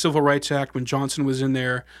 the Civil Rights Act when Johnson was in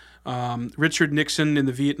there, Richard Nixon in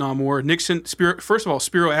the Vietnam War. First of all,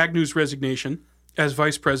 Spiro Agnew's resignation as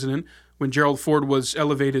vice president when Gerald Ford was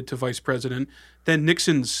elevated to vice president. Then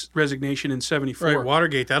Nixon's resignation in '74. Right.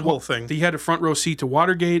 Watergate, that whole thing. He had a front row seat to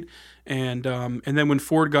Watergate, and then when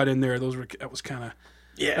Ford got in there, that was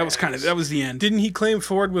the end. Didn't he claim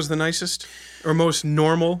Ford was the nicest or most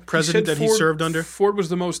normal president that he served under? Ford was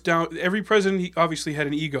the most down. Every president he obviously had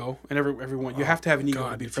an ego, and everyone you have to have an ego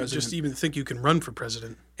to be if you president. just even think you can run for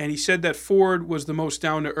president. And he said that Ford was the most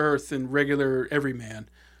down to earth and regular everyman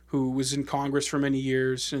who was in Congress for many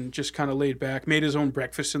years and just kind of laid back, made his own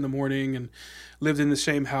breakfast in the morning, and lived in the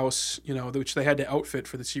same house, which they had to outfit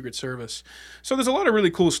for the Secret Service. So there's a lot of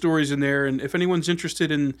really cool stories in there, and if anyone's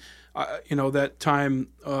interested in, that time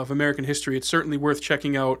of American history, it's certainly worth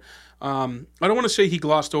checking out. I don't want to say he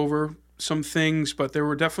glossed over some things, but there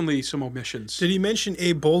were definitely some omissions. Did he mention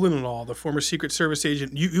Abe Bolden at all, the former Secret Service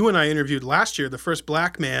agent? You and I interviewed last year, the first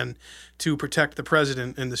black man to protect the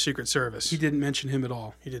president in the Secret Service. He didn't mention him at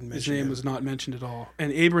all. He didn't His mention name him. was not mentioned at all.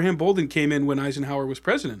 And Abraham Bolden came in when Eisenhower was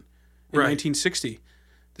president in Right. 1960,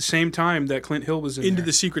 the same time that Clint Hill was into there.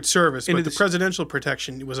 the Secret Service, Into but the the- presidential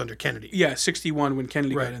protection was under Kennedy. Yeah, 61 when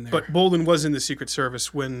Kennedy got in there. But Bolden was in the Secret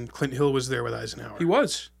Service when Clinton Hill was there with Eisenhower. he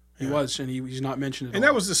was. He was, and he's not mentioned at all. And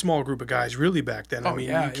that was a small group of guys really back then. I Oh, mean,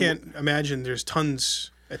 yeah. you can't imagine there's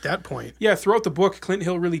tons at that point. Yeah, throughout the book, Clint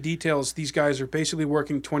Hill really details these guys are basically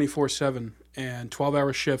working 24/7 and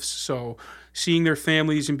 12-hour shifts. So seeing their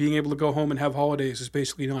families and being able to go home and have holidays is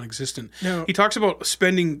basically non-existent. Now- He talks about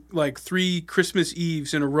spending like 3 Christmas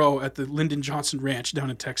Eves in a row at the Lyndon Johnson Ranch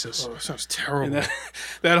down in Texas. Oh, sounds terrible. And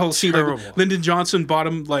that whole scene, like, Terrible. Lyndon Johnson bought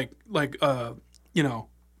him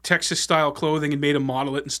Texas-style clothing and made him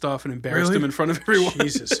model it and stuff and embarrassed Really? him in front of everyone.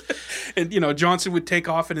 Jesus. And, Johnson would take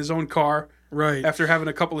off in his own car Right. after having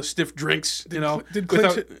a couple of stiff drinks, did without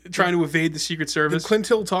Clinton- trying to evade the Secret Service. Did Clint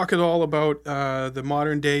Hill talk at all about the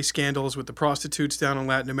modern day scandals with the prostitutes down in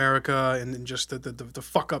Latin America and then just the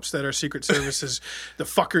fuck ups that our Secret Service is, the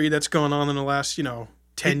fuckery that's going on in the last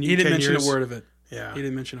 10 years? He didn't mention a word of it. Yeah. He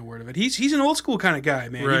didn't mention a word of it. He's an old school kind of guy,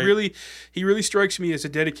 man. Right. He really strikes me as a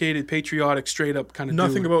dedicated, patriotic, straight up kind of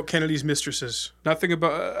Nothing dude. about Kennedy's mistresses. Nothing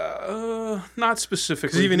about not specifically.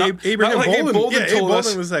 Because even Not- Abraham not like Abe Bolden, Bolden Abe told us.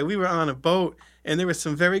 Bolden was like, we were on a boat and there were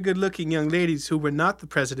some very good looking young ladies who were not the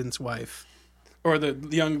president's wife. Or the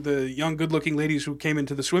young good looking ladies who came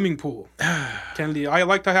into the swimming pool. Kennedy, I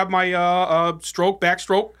like to have my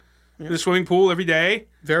backstroke in the swimming pool every day.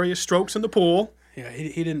 Various strokes in the pool. Yeah,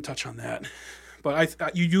 he didn't touch on that. But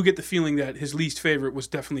you do get the feeling that his least favorite was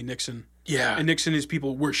definitely Nixon. Yeah. And Nixon and his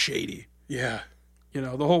people were shady. Yeah. The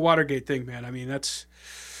whole Watergate thing, man. I mean, that's...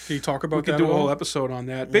 Can you talk about We could that do at a all? whole episode on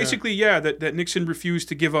that. Basically, that Nixon refused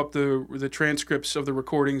to give up the transcripts of the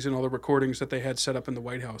recordings and all the recordings that they had set up in the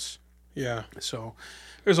White House. Yeah. So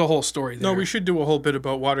there's a whole story there. No, we should do a whole bit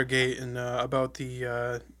about Watergate and about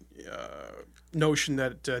the notion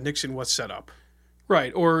that Nixon was set up.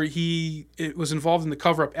 Right, or it was involved in the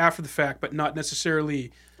cover-up after the fact, but not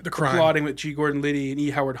necessarily The crime. plotting with G. Gordon Liddy and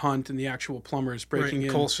E. Howard Hunt and the actual plumbers breaking and in.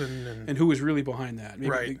 Coulson and who was really behind that. Maybe,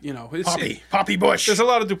 Right. Poppy Bush. There's a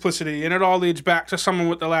lot of duplicity, and it all leads back to someone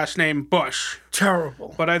with the last name Bush.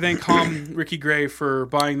 Terrible. But I thank Ricky Gray for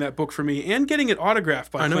buying that book for me and getting it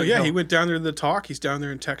autographed by I know, Clint yeah. Hill. He went down there to the talk. He's down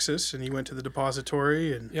there in Texas, and he went to the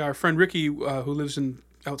depository. And Yeah, our friend Ricky, who lives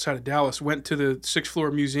outside of Dallas, went to the 6th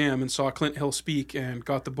floor museum and saw Clint Hill speak and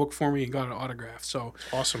got the book for me and got it autographed. So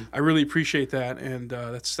awesome. I really appreciate that, and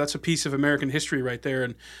that's a piece of American history right there.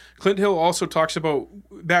 And Clint Hill also talks about,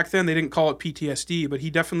 back then they didn't call it PTSD, but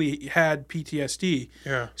he definitely had PTSD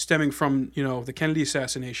Yeah. stemming from the Kennedy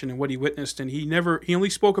assassination and what he witnessed, and he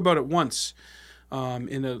only spoke about it once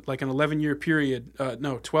in an 11-year period.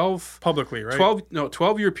 12 Publicly, right?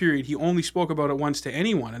 12-year period. He only spoke about it once to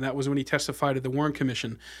anyone, and that was when he testified at the Warren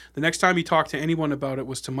Commission. The next time he talked to anyone about it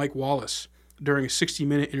was to Mike Wallace during a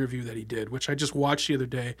 60-minute interview that he did, which I just watched the other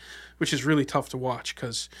day, which is really tough to watch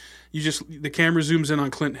because the camera zooms in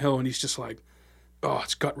on Clint Hill and he's just like,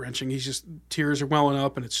 it's gut wrenching. He's just tears are welling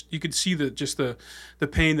up, and you could see the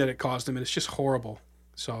pain that it caused him, and it's just horrible.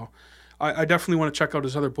 So, I definitely want to check out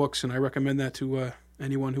his other books, and I recommend that to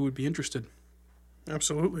anyone who would be interested.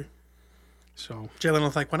 Absolutely. So, Jalen,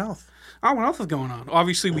 what else? what else is going on?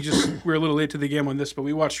 Obviously, we're a little late to the game on this, but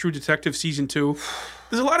we watched True Detective season 2.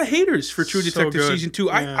 There's a lot of haters for True Detective good. season 2.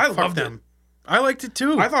 Yeah, I fuck loved them. it. I liked it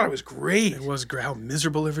too. I thought it was great. It was great. How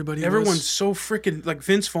miserable everybody Everyone's was. so freaking like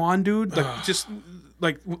Vince Vaughn, dude. Like just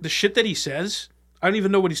like the shit that he says. I don't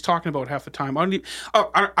even know what he's talking about half the time. I don't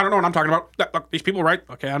know what I'm talking about. Look, these people, right?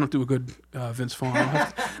 Okay, I don't do a good Vince Vaughn.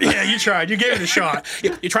 Yeah, you tried. You gave it a shot.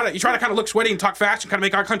 You try to kind of look sweaty and talk fast and kind of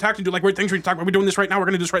make eye contact and do like weird things when you talk. Are we doing this right now? We're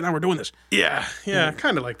going to do this right now. We're doing this. Yeah,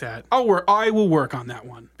 kind of like that. I will work on that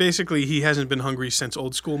one. Basically, he hasn't been hungry since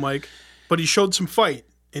Old School Mike, but he showed some fight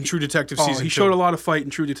in True Detective season 2. He showed a lot of fight in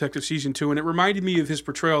True Detective season 2, and it reminded me of his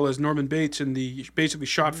portrayal as Norman Bates in the basically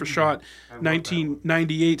shot-for-shot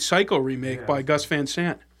 1998 Psycho remake by Gus Van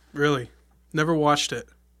Sant. Really? Never watched it.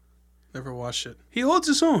 He holds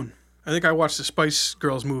his own. I think I watched the Spice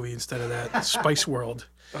Girls movie instead of that. Spice World.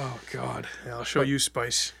 Oh, God. Yeah, I'll show you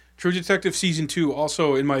Spice. True Detective season 2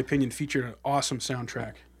 also, in my opinion, featured an awesome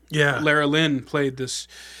soundtrack. Yeah. Lara Lynn played this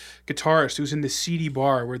guitarist who's in this seedy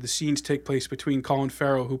bar where the scenes take place between Colin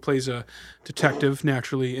Farrell, who plays a detective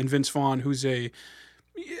naturally, and Vince Vaughn, who's a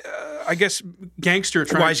gangster,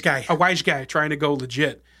 A wise guy trying to go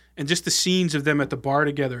legit. And just the scenes of them at the bar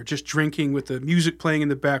together, just drinking with the music playing in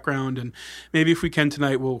the background. And maybe if we can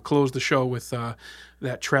tonight, we'll close the show with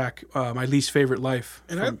that track, My Least Favorite Life.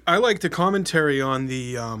 And I like the commentary on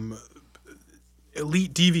the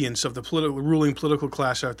elite deviants of the ruling political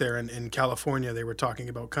class out there in California. They were talking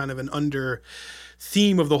about kind of an under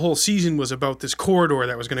theme of the whole season was about this corridor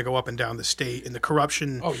that was going to go up and down the state and the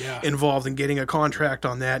corruption involved in getting a contract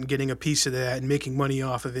on that and getting a piece of that and making money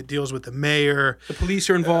off of it. Deals with the mayor. The police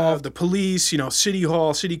are involved. The police, city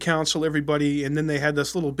hall, city council, everybody. And then they had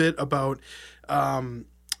this little bit about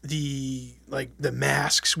the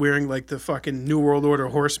masks, wearing like the fucking New World Order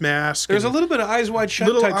horse mask. There's a little bit of Eyes Wide Shut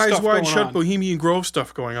type Eyes stuff Wide going Shut on. Bohemian Grove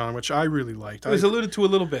stuff going on, which I really liked. It was alluded to a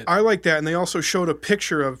little bit. I like that, and they also showed a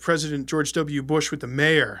picture of President George W. Bush with the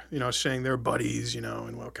mayor, saying they're buddies,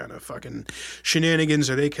 and what kind of fucking shenanigans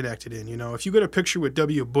are they connected in, If you got a picture with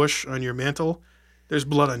W. Bush on your mantle, there's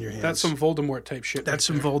blood on your hands. That's some Voldemort type shit. That's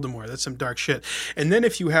some Voldemort. That's some dark shit. And then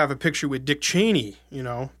if you have a picture with Dick Cheney,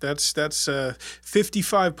 that's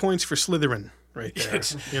 55 points for Slytherin right there.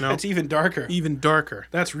 That's even darker. Even darker.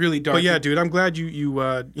 That's really dark. But yeah, dude, I'm glad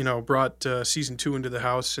you brought season 2 into the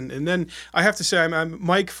house, and then I have to say,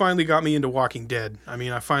 Mike finally got me into Walking Dead.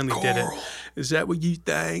 I finally did it. Is that what you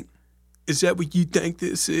think? Is that what you think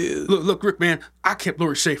this is? Look, Rick, man, I kept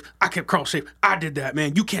Lori safe. I kept Carl safe. I did that,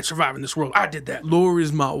 man. You can't survive in this world. I did that.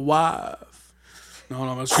 Lori's my wife.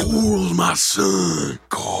 No, that's Carl's my son.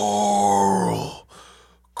 Carl.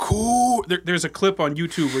 Cool. There's a clip on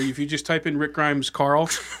YouTube where if you just type in Rick Grimes Carl,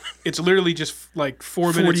 it's literally just like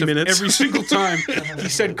 4 minutes, every single time he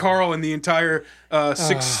said Carl in the entire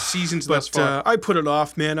 6 seasons thus far. I put it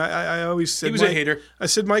off, man. I always said he was Mike, a hater. I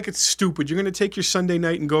said, Mike, it's stupid. You're going to take your Sunday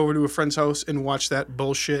night and go over to a friend's house and watch that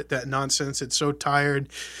bullshit, that nonsense. It's so tired.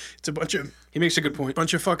 It's a bunch of... He makes a good point.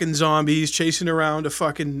 Bunch of fucking zombies chasing around a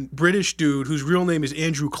fucking British dude whose real name is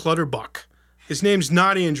Andrew Clutterbuck. His name's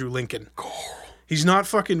not Andrew Lincoln. Carl. He's not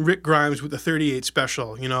fucking Rick Grimes with the 38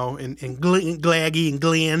 special, and Glaggy and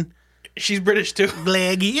Glenn. She's British too.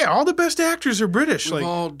 Glaggy. Yeah, all the best actors are British. We've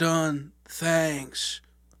all done things.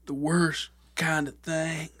 The worst kind of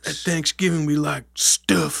things. At Thanksgiving, we like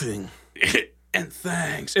stuffing. And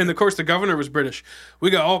thanks. And of course, the governor was British. We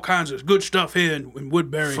got all kinds of good stuff here in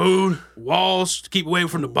Woodbury. Food. Walls to keep away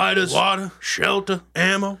from the biters. Water. Shelter.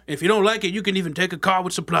 Ammo. If you don't like it, you can even take a car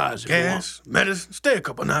with supplies. Gas. Medicine. Stay a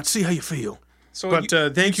couple nights. See how you feel. So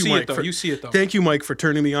Thank you, Mike. You see it, though. Thank you, Mike, for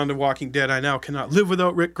turning me on to Walking Dead. I now cannot live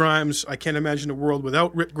without Rick Grimes. I can't imagine a world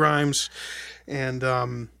without Rick Grimes. And,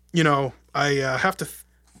 I have to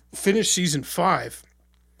finish season 5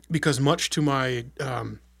 because much to my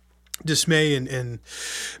dismay and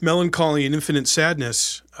melancholy and infinite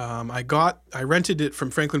sadness, I rented it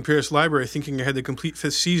from Franklin Pierce Library thinking I had the complete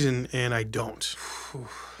 5th season, and I don't.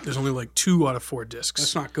 There's only like 2 out of 4 discs.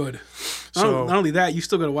 That's not good. So, not only that, you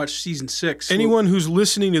still got to watch season 6. Anyone who's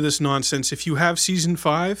listening to this nonsense, if you have season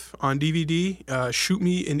 5 on DVD, shoot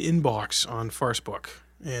me an inbox on Farcebook,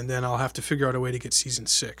 and then I'll have to figure out a way to get season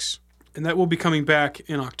 6. And that will be coming back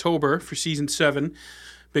in October for season 7.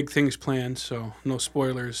 Big things planned, so no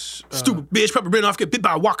spoilers. Stupid bitch, probably ran off, get bit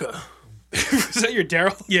by a walker. Is that your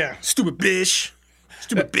Daryl? Yeah, stupid bitch.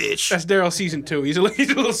 Stupid bitch. That's Daryl season 2. He's a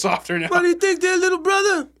little softer now. What do you think there, little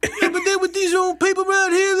brother? Ever there with these old people right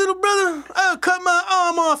here, little brother? I'll cut my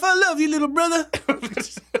arm off. I love you, little brother.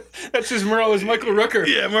 That's his Merle, is Michael Rooker.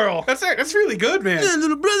 Yeah, Merle. That's really good, man. Yeah,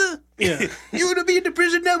 little brother. Yeah. You want to be in the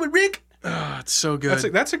prison now with Rick? Oh, it's so good.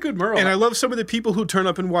 That's a good Merle. And I love some of the people who turn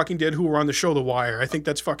up in Walking Dead who were on the show The Wire. I think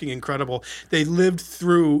that's fucking incredible. They lived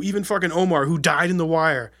through, even fucking Omar, who died in The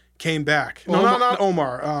Wire, came back. No, not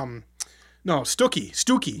Omar. No,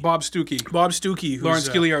 Stookie. Bob Stookie. Who's, Lawrence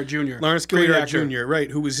Gilliard Jr. Lawrence Great Gilliard actor. Jr., right,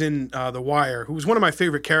 who was in The Wire, who was one of my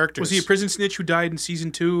favorite characters. Was he a prison snitch who died in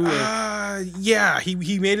season 2? Yeah,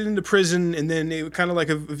 he made it into prison, and then it kind of like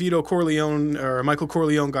a Vito Corleone or Michael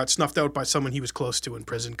Corleone got snuffed out by someone he was close to in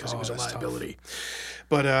prison because he was a liability.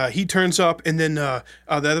 But he turns up, and then that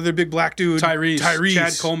other big black dude, Tyrese.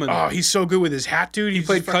 Chad Coleman. Oh, he's so good with his hat, dude. He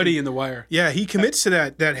played Cuddy in The Wire. Yeah, he commits to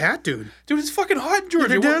that hat, dude. Dude, it's fucking hot in Georgia.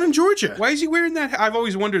 They're down in Georgia. Why is he wearing that? I've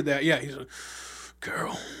always wondered that. Yeah, he's like,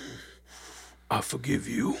 Carol, I forgive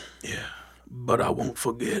you. Yeah, but I won't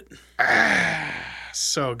forget.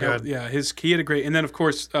 So good. Yeah, he had a great. And then of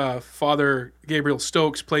course, Father Gabriel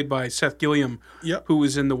Stokes, played by Seth Gilliam, Yep. who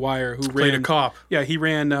was in The Wire, who Played ran a cop. Yeah, he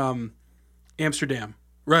ran Amsterdam.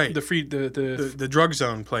 Right. The drug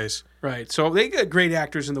zone place. right. So they got great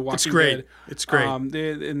actors in The Walking Dead. It's great.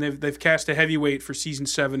 They've cast a heavyweight for season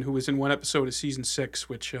 7 who was in one episode of season 6,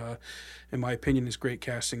 which, in my opinion, is great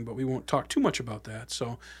casting. But we won't talk too much about that.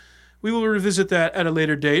 So we will revisit that at a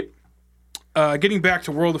later date. Getting back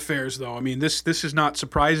to world affairs, though, I mean this is not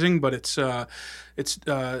surprising, but it's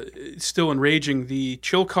still enraging. The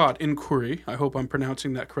Chilcot Inquiry. I hope I'm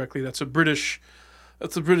pronouncing that correctly. That's a British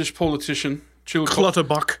politician.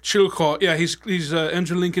 Clutterbuck. Chilcot. Yeah, he's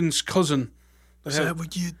Andrew Lincoln's cousin. Is that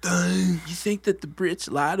what you think? You think that the Brits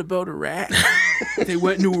lied about Iraq? They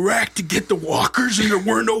went into Iraq to get the walkers, and there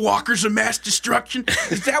were no walkers of mass destruction?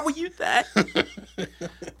 Is that what you thought?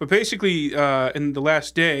 But basically, in the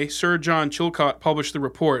last day, Sir John Chilcot published the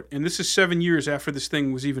report, and this is 7 years after this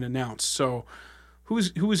thing was even announced. So, who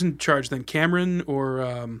was in charge then? Cameron or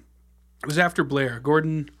it was after Blair?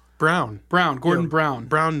 Gordon Brown.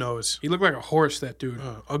 Brown nose. He looked like a horse, that dude.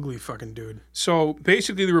 Ugly fucking dude. So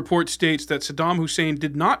basically, the report states that Saddam Hussein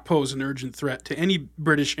did not pose an urgent threat to any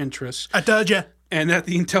British interests. I told you. And that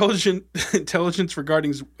the intelligence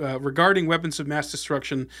regarding weapons of mass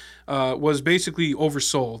destruction was basically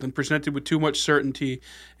oversold and presented with too much certainty,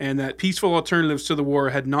 and that peaceful alternatives to the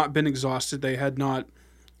war had not been exhausted. They had not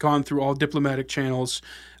gone through all diplomatic channels,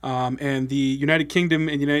 and the United Kingdom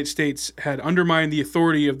and the United States had undermined the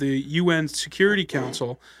authority of the UN Security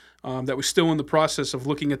Council that was still in the process of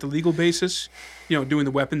looking at the legal basis, doing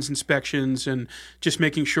the weapons inspections and just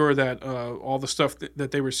making sure that all the stuff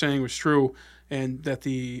that they were saying was true, and that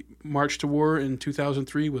the march to war in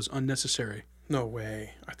 2003 was unnecessary. No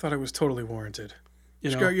way. I thought it was totally warranted.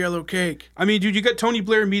 It's got yellow cake. I mean, dude, you got Tony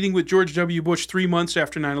Blair meeting with George W. Bush 3 months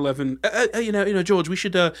after 9/11. George, we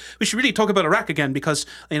should really talk about Iraq again because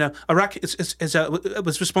Iraq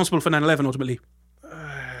was responsible for 9/11 ultimately.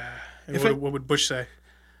 What would Bush say?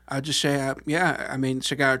 I'd just say, I mean,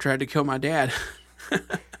 Cigar tried to kill my dad.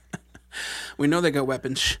 We know they got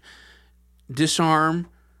weapons. Disarm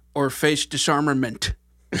or face disarmament.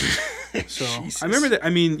 So I remember that. I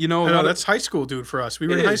mean, that's high school, dude. For us, we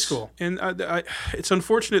were in high school, and it's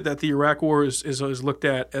unfortunate that the Iraq War is looked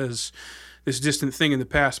at as this distant thing in the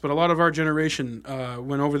past. But a lot of our generation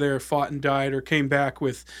went over there, fought and died, or came back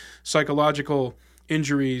with psychological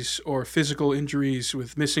injuries or physical injuries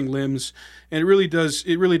with missing limbs, and it really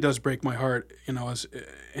does break my heart. And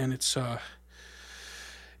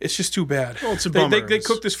it's just too bad. Well, it's a bummer. They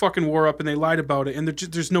cooked this fucking war up and they lied about it, and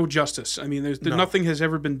there's no justice. I mean, nothing has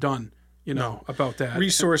ever been done. About that.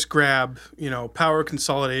 Resource grab, power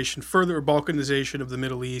consolidation, further balkanization of the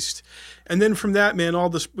Middle East. And then from that, man, all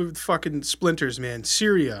the fucking splinters, man.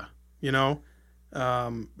 Syria, we're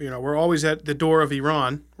always at the door of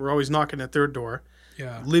Iran. We're always knocking at their door.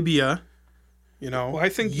 Yeah. Libya, Well, I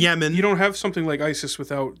think Yemen. You don't have something like ISIS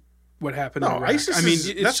without what happened in Iraq.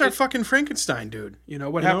 ISIS that's our fucking Frankenstein, dude.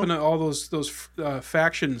 What happened to all those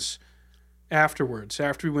factions afterwards,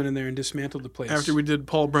 after we went in there and dismantled the place. After we did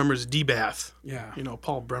Paul Bremer's D-Bath. Yeah.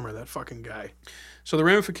 Paul Bremer, that fucking guy. So the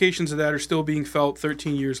ramifications of that are still being felt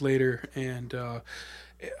 13 years later, and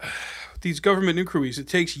these government inquiries, it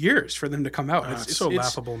takes years for them to come out. It's so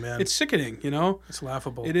laughable, man. It's sickening, It's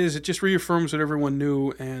laughable. It is. It just reaffirms what everyone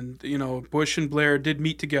knew, and, Bush and Blair did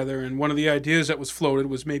meet together, and one of the ideas that was floated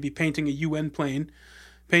was maybe painting a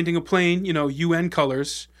plane, UN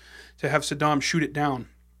colors, to have Saddam shoot it down.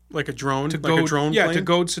 Like a drone? Plane? Yeah, to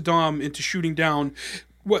goad Saddam into shooting down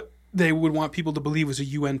what they would want people to believe was a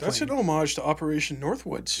UN plane. That's an homage to Operation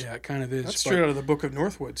Northwoods. Yeah, it kind of is. That's straight out of the Book of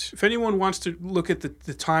Northwoods. If anyone wants to look at the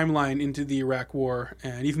timeline into the Iraq War,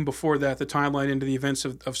 and even before that, the timeline into the events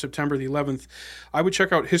of September the 11th, I would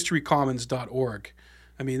check out historycommons.org.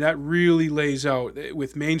 I mean, that really lays out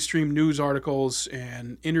with mainstream news articles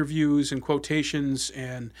and interviews and quotations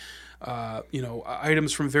and,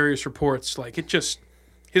 items from various reports. Like, it just,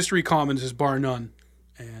 History Commons is bar none.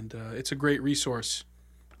 And it's a great resource,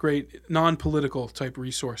 great non-political type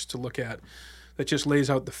resource to look at that just lays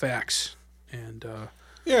out the facts. And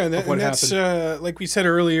that's like we said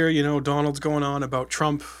earlier, Donald's going on about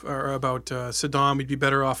Trump or about Saddam. We'd be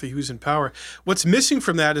better off if he was in power. What's missing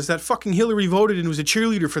from that is that fucking Hillary voted and was a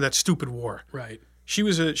cheerleader for that stupid war. Right. She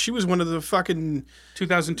was one of the fucking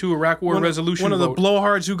 2002 Iraq War resolution one of the vote.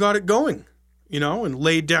 blowhards who got it going, and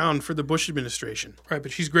laid down for the Bush administration. Right,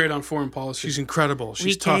 but she's great on foreign policy. She's incredible. She's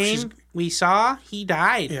We tough. came, we saw, he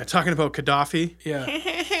died. Yeah, talking about Gaddafi.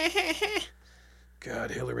 Yeah.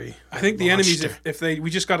 God, Hillary. I think the enemies, Monster. we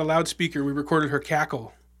just got a loudspeaker, we recorded her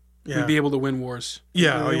cackle, we'd be able to win wars.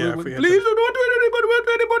 Yeah, Please if don't we had do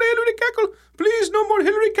anybody Hillary cackle. Please, no more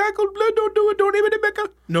Hillary cackle. Please don't do it. Don't even cackle.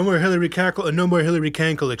 No more Hillary cackle and no more Hillary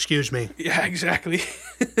cankle, excuse me. Yeah, exactly.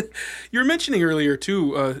 You were mentioning earlier,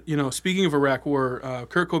 too, speaking of Iraq War,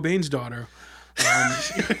 Kurt Cobain's daughter.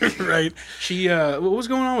 Right. She, what was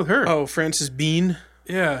going on with her? Oh, Frances Bean.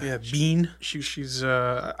 Yeah. Yeah, Bean. She's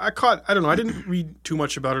I don't know. I didn't read too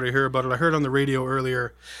much about it or hear about it. I heard on the radio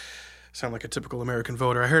earlier. Sound like a typical American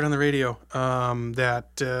voter. I heard on the radio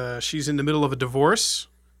that she's in the middle of a divorce.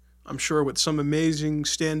 I'm sure with some amazing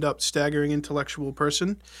stand-up, staggering intellectual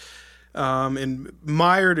person. And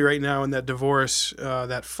mired right now in that divorce,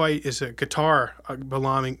 that fight is a guitar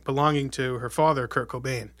belonging to her father, Kurt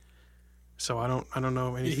Cobain. So I don't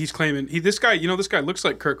know anything. He's claiming this guy looks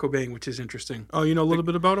like Kurt Cobain, which is interesting. Oh, you know a little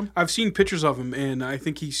bit about him? I've seen pictures of him, and I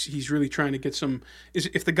think he's really trying to get some.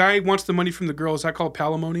 If the guy wants the money from the girl, is that called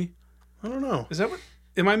palimony? I don't know. Is that what?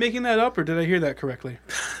 Am I making that up, or did I hear that correctly?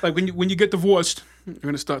 Like when you get divorced, I'm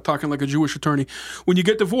going to start talking like a Jewish attorney. When you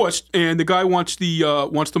get divorced and the guy wants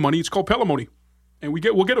the money, it's called palimony, and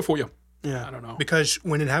we'll get it for you. Yeah, I don't know. Because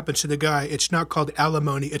when it happens to the guy, it's not called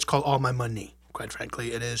alimony; it's called all my money. Quite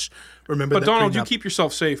frankly, it is. Remember But that Donald, prenup. you keep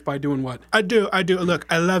yourself safe by doing what? I do. Look,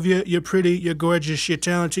 I love you. You're pretty. You're gorgeous. You're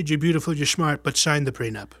talented. You're beautiful. You're smart. But sign the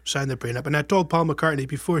prenup. Sign the prenup. And I told Paul McCartney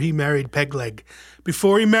before he married Pegleg,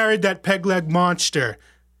 before he married that Pegleg monster,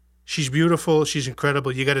 she's beautiful. She's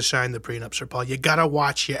incredible. You got to sign the prenup, Sir Paul. You got to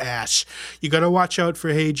watch your ass. You got to watch out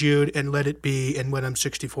for Hey Jude and Let It Be and When I'm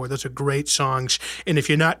 64. Those are great songs. And if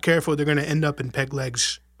you're not careful, they're going to end up in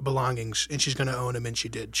Pegleg's belongings. And she's going to own them. And she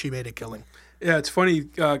did. She made a killing. Yeah, it's funny.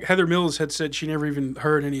 Heather Mills had said she never even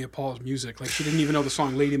heard any of Paul's music. Like, she didn't even know the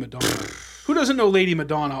song Lady Madonna. Who doesn't know Lady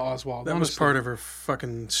Madonna, Oswald? That was part of her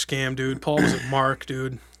fucking scam, dude. Paul was a mark,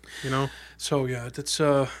 dude. So, yeah, that's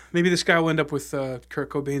maybe this guy will end up with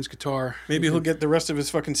Kurt Cobain's guitar. Maybe he'll get the rest of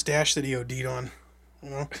his fucking stash that he OD'd on.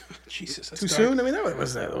 Jesus, that's Too dark. soon? I mean, what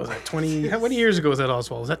was that 20... How many years ago was that,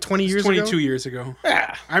 Oswald? Was that 20 years ago? 22 years ago.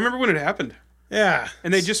 Yeah. I remember when it happened. Yeah.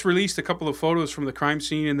 And they just released a couple of photos from the crime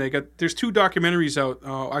scene, and there's 2 documentaries out.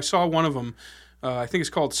 I saw one of them. I think it's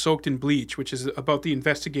called Soaked in Bleach, which is about the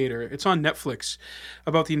investigator. It's on Netflix,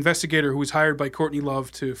 about the investigator who was hired by Courtney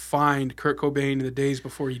Love to find Kurt Cobain in the days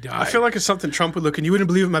before he died. I feel like it's something Trump would look, and you wouldn't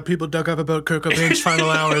believe what my people dug up about Kurt Cobain's final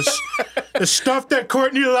hours. The stuff that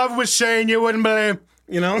Courtney Love was saying, you wouldn't believe.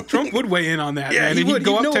 Trump would weigh in on that, Yeah, man, he and would. he'd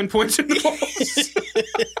go He'd up know- 10 points in the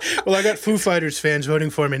polls. Well, I got Foo Fighters fans voting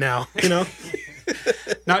for me now,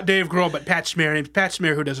 Not Dave Grohl, but Pat Smear. Pat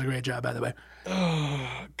Smear, who does a great job, by the way.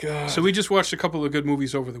 God. So we just watched a couple of good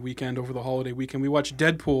movies over the holiday weekend. We watched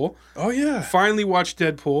Deadpool. Oh, yeah. Finally watched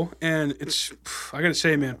Deadpool, and it's, I gotta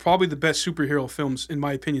say, man, probably the best superhero films, in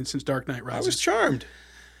my opinion, since Dark Knight I Rises.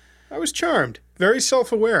 was charmed. Very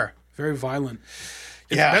self-aware. Very violent.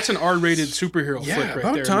 Yeah. That's an R-rated superhero flick right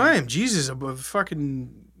about there. time. Man. Jesus, a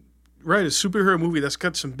fucking... Right, a superhero movie that's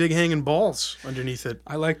got some big hanging balls underneath it.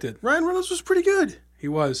 I liked it. Ryan Reynolds was pretty good. He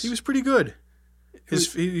was. He was pretty good.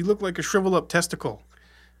 He looked like a shriveled up testicle.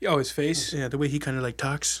 Oh, his face. Yeah, the way he kind of like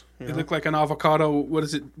talks. It looked like an avocado. What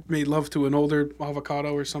is it? Made love to an older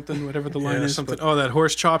avocado or something, whatever the line is. Something. Oh, that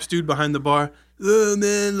horse chops dude behind the bar. Oh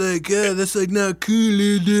man, that's like not cool.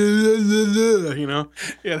 You know?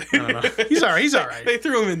 Yeah. I don't know. He's all right. He's all right. They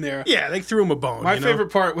threw him in there. Yeah, they threw him a bone. My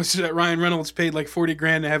favorite part was that Ryan Reynolds paid like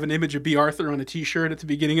 $40,000 to have an image of B. Arthur on a T-shirt at the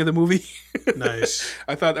beginning of the movie. Nice.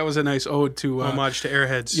 I thought that was a nice ode to homage to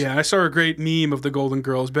Airheads. Yeah, I saw a great meme of the Golden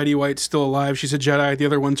Girls. Betty White's still alive. She's a Jedi. The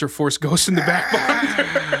other ones are Force ghosts in the back.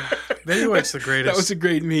 Betty White's the greatest. That was a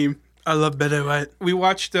great meme. I love Betty White. We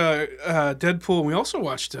watched Deadpool, and we also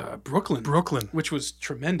watched Brooklyn. Brooklyn. Which was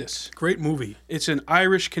tremendous. Great movie. It's an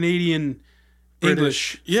Irish-Canadian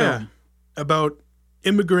English film. About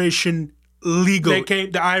immigration, legal.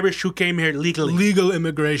 The Irish who came here legally. Legal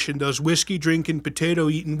immigration, those whiskey drinking, potato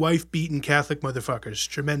eating, wife beating Catholic motherfuckers.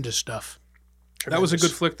 Tremendous stuff. That was a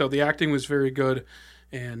good flick, though. The acting was very good,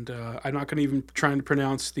 and I'm not going to even try to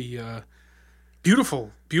pronounce the...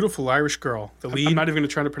 Beautiful Irish girl. The lead. I'm not even going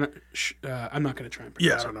to try to pronounce... I'm not going to try and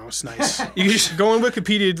pronounce I don't know. It's nice. You can just go on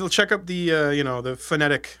Wikipedia, check up the, the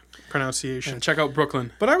phonetic pronunciation. And check out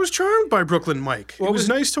Brooklyn. But I was charmed by Brooklyn, Mike. It was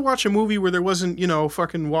nice to watch a movie where there wasn't,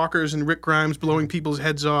 fucking walkers and Rick Grimes blowing people's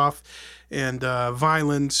heads off and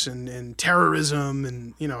violence and terrorism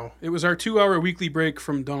and, It was our 2-hour weekly break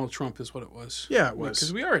from Donald Trump is what it was. Yeah, it was.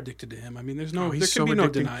 Because we are addicted to him. I mean, there can so be no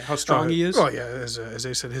addicting. denying how strong he is. Oh, yeah. As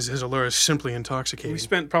I said, his allure is simply intoxicating. We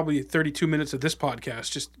spent probably 32 minutes of this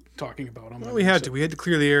podcast just talking about him. Well, we had to. We had to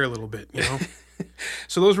clear the air a little bit,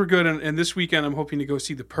 So those were good. And this weekend, I'm hoping to go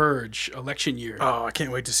see The Purge, election year. Oh, I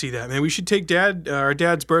can't wait to see that, man. We should take Dad. Our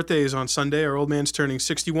dad's birthday is on Sunday. Our old man's turning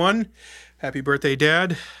 61. Happy birthday,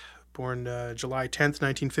 Dad. Born July 10th,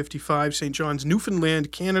 1955, St. John's,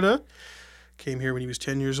 Newfoundland, Canada. Came here when he was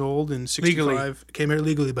 10 years old in 65. Legally. Came here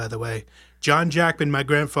legally, by the way. John Jackman, my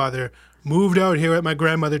grandfather, moved out here with my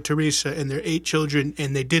grandmother, Teresa, and their 8 children,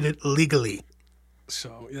 and they did it legally.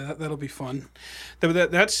 So yeah, that'll be fun.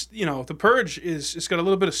 That's The Purge it's got a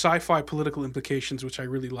little bit of sci-fi political implications, which I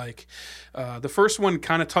really like. The first one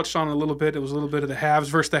kind of touched on it a little bit. It was a little bit of the haves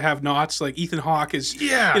versus the have-nots. Like Ethan Hawke is, he's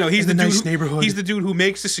the nice dude neighborhood. He's the dude who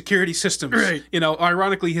makes the security systems. Right.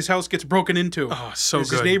 Ironically, his house gets broken into. Oh, so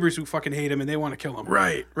There's good. his neighbors who fucking hate him and they want to kill him.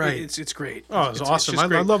 Right. It's great. Oh, it's awesome. just I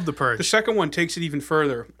great. love The Purge. The second one takes it even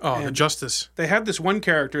further. Oh, and the justice. They have this one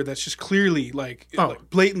character that's just clearly like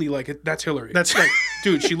blatantly like it. That's Hillary. That's like,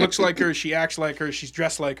 dude, she looks like her, she acts like her, she's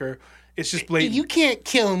dressed like her. It's just blatant. You can't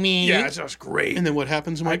kill me. Yeah, it's just great. And then what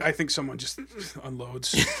happens, Mike? I think someone just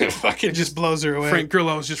unloads. Fucking just blows her away. Frank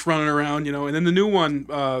Grillo's just running around, And then the new one,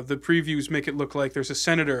 the previews make it look like there's a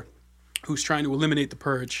senator who's trying to eliminate the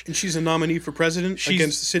purge. And she's a nominee for president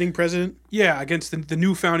against the sitting president? Yeah, against the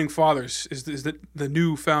new founding fathers. Is the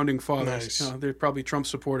new founding fathers. Nice. They're probably Trump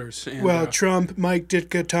supporters. And, Trump, Mike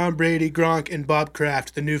Ditka, Tom Brady, Gronk, and Bob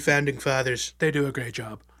Kraft, the new founding fathers. they do a great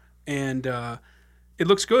job. And it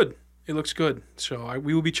looks good. It looks good. So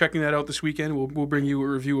we will be checking that out this weekend. We'll bring you a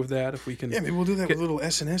review of that if we can. Yeah, maybe we'll do that with a little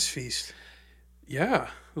SNS feast. Yeah.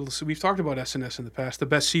 So we've talked about SNS in the past. The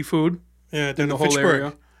best seafood Yeah, in the whole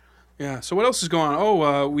area. Yeah. So what else is going on?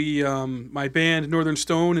 Oh, my band Northern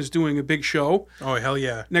Stone is doing a big show. Oh, hell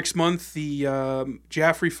yeah. Next month, the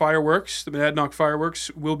Jaffrey Fireworks, the Monadnock Fireworks,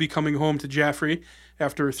 will be coming home to Jaffrey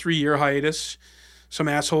after a 3-year hiatus. Some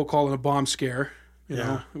asshole called it a bomb scare. You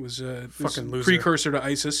know, it was a Fucking loser. precursor to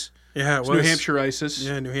ISIS. Yeah, it It's was. New Hampshire ISIS.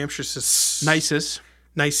 Yeah, New Hampshire's Nices.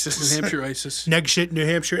 nicest. New Hampshire ISIS. Negshit, New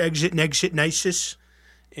Hampshire, exit, Negshit, nicest.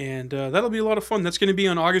 And that'll be a lot of fun. That's going to be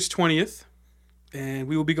on August 20th. And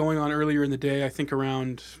we will be going on earlier in the day, I think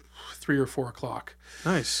around 3 or 4 o'clock.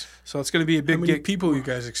 Nice. So it's going to be a big How many gig. people are you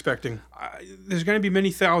guys expecting? There's going to be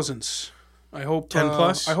many thousands. I hope 10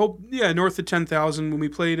 plus? I hope, north of 10,000. When we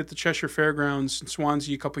played at the Cheshire Fairgrounds in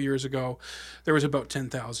Swansea a couple years ago, there was about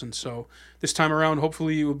 10,000. So this time around,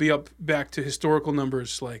 hopefully, it will be up back to historical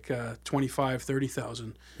numbers like 25,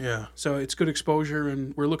 30,000. Yeah. So it's good exposure,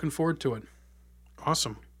 and we're looking forward to it.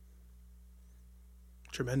 Awesome.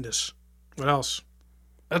 Tremendous. What else?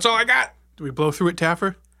 That's all I got. Do we blow through it,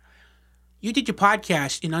 Taffer? You did your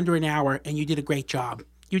podcast in under an hour, and you did a great job.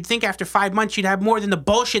 You'd think after 5 months you'd have more than the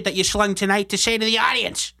bullshit that you slung tonight to say to the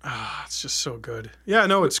audience. It's just so good. Yeah,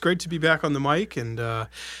 no, it's great to be back on the mic, and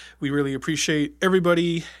we really appreciate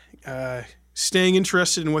everybody staying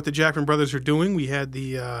interested in what the Jackman Brothers are doing. We had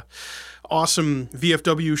the awesome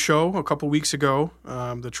VFW show a couple weeks ago,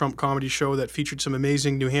 the Trump comedy show that featured some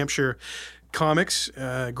amazing New Hampshire comics,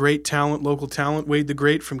 great talent, local talent. Wade the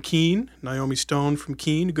Great from Keene, Naomi Stone from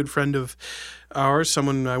Keene, a good friend of ours,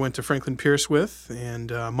 someone I went to Franklin Pierce with,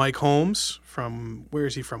 and Mike Holmes from, where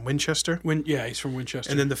is he from? Winchester? He's from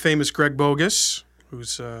Winchester. And then the famous Greg Bogus,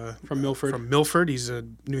 who's from Milford. From Milford. He's a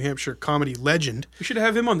New Hampshire comedy legend. We should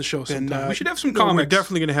have him on the show sometime. And, we should have some no, comics. We're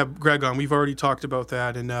definitely going to have Greg on. We've already talked about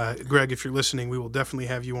that. And Greg, if you're listening, we will definitely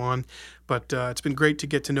have you on. But it's been great to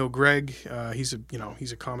get to know Greg. He's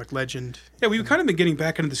a comic legend. Yeah, we've kind of been getting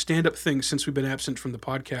back into the stand-up thing since we've been absent from the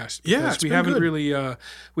podcast. Yeah, because it's we been haven't good. really.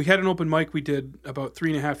 We had an open mic we did about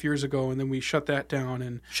 3.5 years ago, and then we shut that down.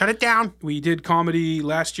 And Shut it down. we did comedy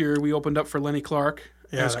last year. We opened up for Lenny Clark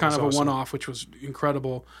Yeah, as that kind was of a awesome. one-off, which was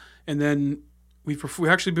incredible. And then we've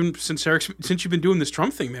actually been since you've been doing this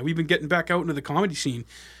Trump thing, man. We've been getting back out into the comedy scene,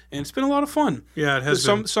 and it's been a lot of fun. Yeah, it has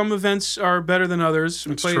been. Some events are better than others.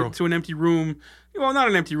 We That's played true. to an empty room. Well, not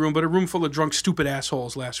an empty room, but a room full of drunk, stupid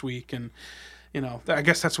assholes last week, and I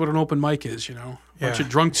guess that's what an open mic is. Bunch of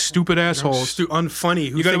drunk, stupid assholes. Unfunny.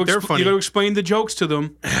 Who You think they're funny? You got to explain the jokes to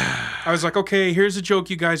them. I was like, okay, here's a joke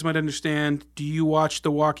you guys might understand. Do you watch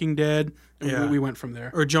The Walking Dead? And we went from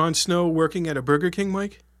there. Or Jon Snow working at a Burger King,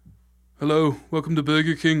 Mike? Hello, welcome to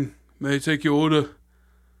Burger King. May I take your order?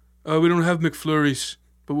 We don't have McFlurries,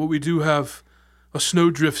 but what we do have are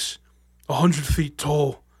snowdrifts 100 feet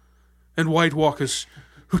tall and White Walkers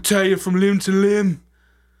who tear you from limb to limb.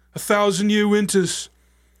 1,000-year winters,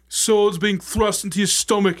 swords being thrust into your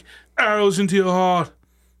stomach, arrows into your heart.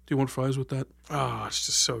 Do you want fries with that? Oh, it's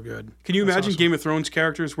just so good. Can you imagine awesome. Game of Thrones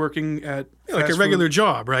characters working at Like a fast regular food?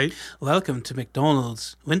 job, right? Welcome to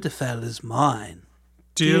McDonald's. Winterfell is mine.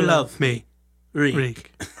 Do you love me?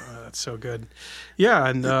 Reek. That's so good. Yeah,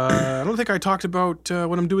 and I don't think I talked about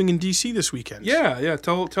what I'm doing in D.C. this weekend. Yeah.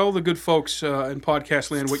 Tell the good folks in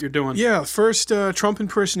podcast land what you're doing. Yeah, first Trump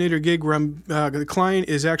impersonator gig where the client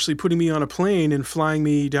is actually putting me on a plane and flying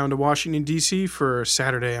me down to Washington, D.C. for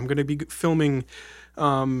Saturday. I'm going to be filming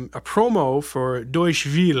a promo for Deutsche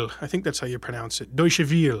Welle. I think that's how you pronounce it. Deutsche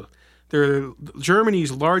Welle. They're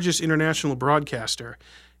Germany's largest international broadcaster,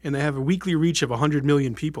 and they have a weekly reach of 100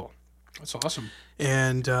 million people. That's awesome.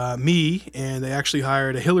 And me, and they actually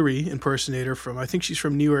hired a Hillary impersonator from, I think she's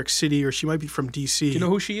from New York City, or she might be from D.C. Do you know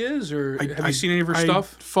who she is, or have you seen any of her I stuff?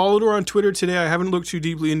 Followed her on Twitter today. I haven't looked too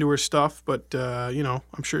deeply into her stuff, but,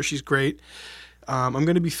 I'm sure she's great. I'm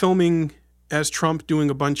going to be filming as Trump, doing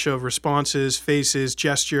a bunch of responses, faces,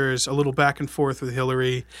 gestures, a little back and forth with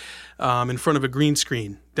Hillary in front of a green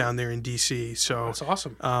screen down there in D.C. So That's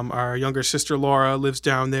awesome. our younger sister Laura lives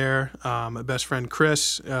down there. My best friend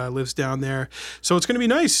Chris lives down there. So it's going to be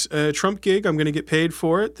nice. Trump gig. I'm going to get paid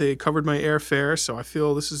for it. They covered my airfare, so I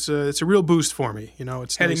feel this is it's a real boost for me.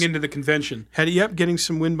 It's Heading nice. into the convention. Getting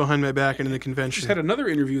some wind behind my back into the convention. Just had another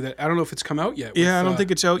interview that I don't know if it's come out yet. Yeah, I don't think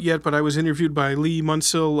it's out yet, but I was interviewed by Lee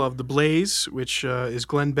Munsell of The Blaze, which is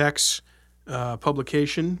Glenn Beck's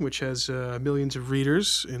publication, which has millions of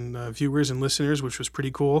readers and viewers and listeners, which was pretty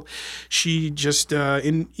cool. She just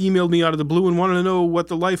emailed me out of the blue and wanted to know what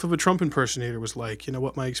the life of a Trump impersonator was like,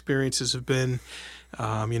 what my experiences have been.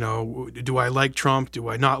 Do I like Trump? Do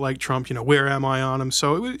I not like Trump? Where am I on him?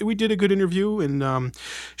 So we did a good interview, and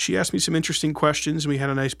she asked me some interesting questions, and we had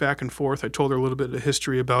a nice back and forth. I told her a little bit of the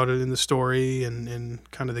history about it in the story and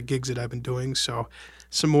kind of the gigs that I've been doing. So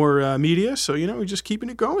some more media. So, we're just keeping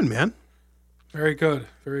it going, man. Very good.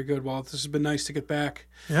 Very good. Well, this has been nice to get back.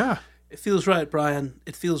 Yeah. It feels right, Brian.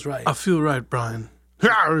 It feels right. I feel right, Brian.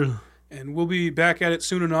 And we'll be back at it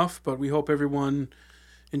soon enough, but we hope everyone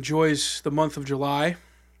enjoys the month of July,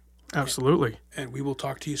 Absolutely. and we will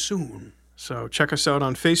talk to you soon. So check us out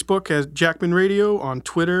on Facebook as Jackman Radio, on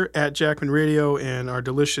Twitter at Jackman Radio, and our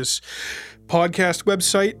delicious podcast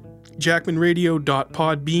website,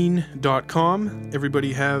 jackmanradio.podbean.com.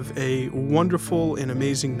 Everybody have a wonderful and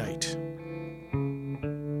amazing night.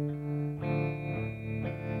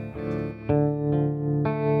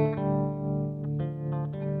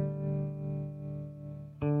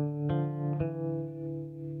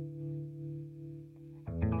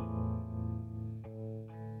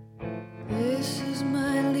 This is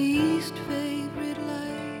my least favorite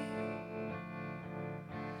life,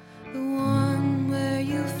 the one where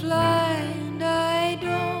you fly and I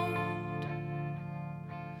don't.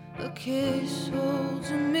 A kiss holds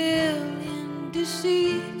a million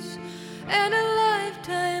deceits, and a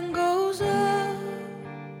lifetime goes up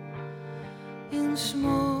in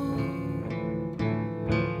smoke.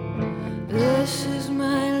 This is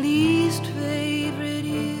my least favorite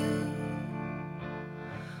you,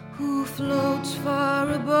 who floats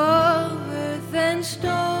far above earth and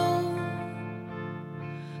stone.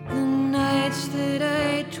 The nights that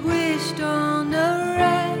I twist on the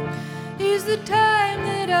rack is the time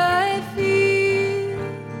that I feel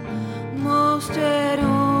most at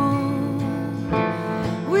home.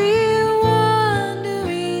 We're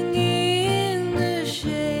wandering in the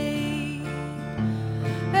shade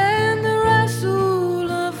and the rustle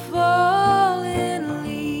of falling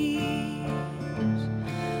leaves.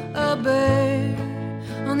 A bird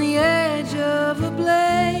on the edge of a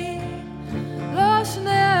blade, lost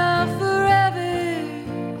now forever.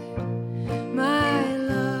 My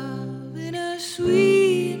love in a sweet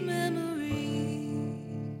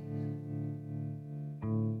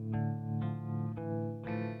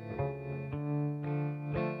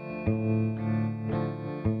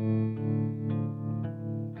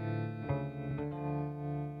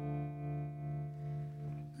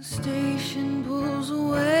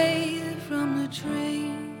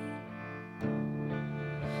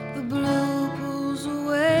the blue.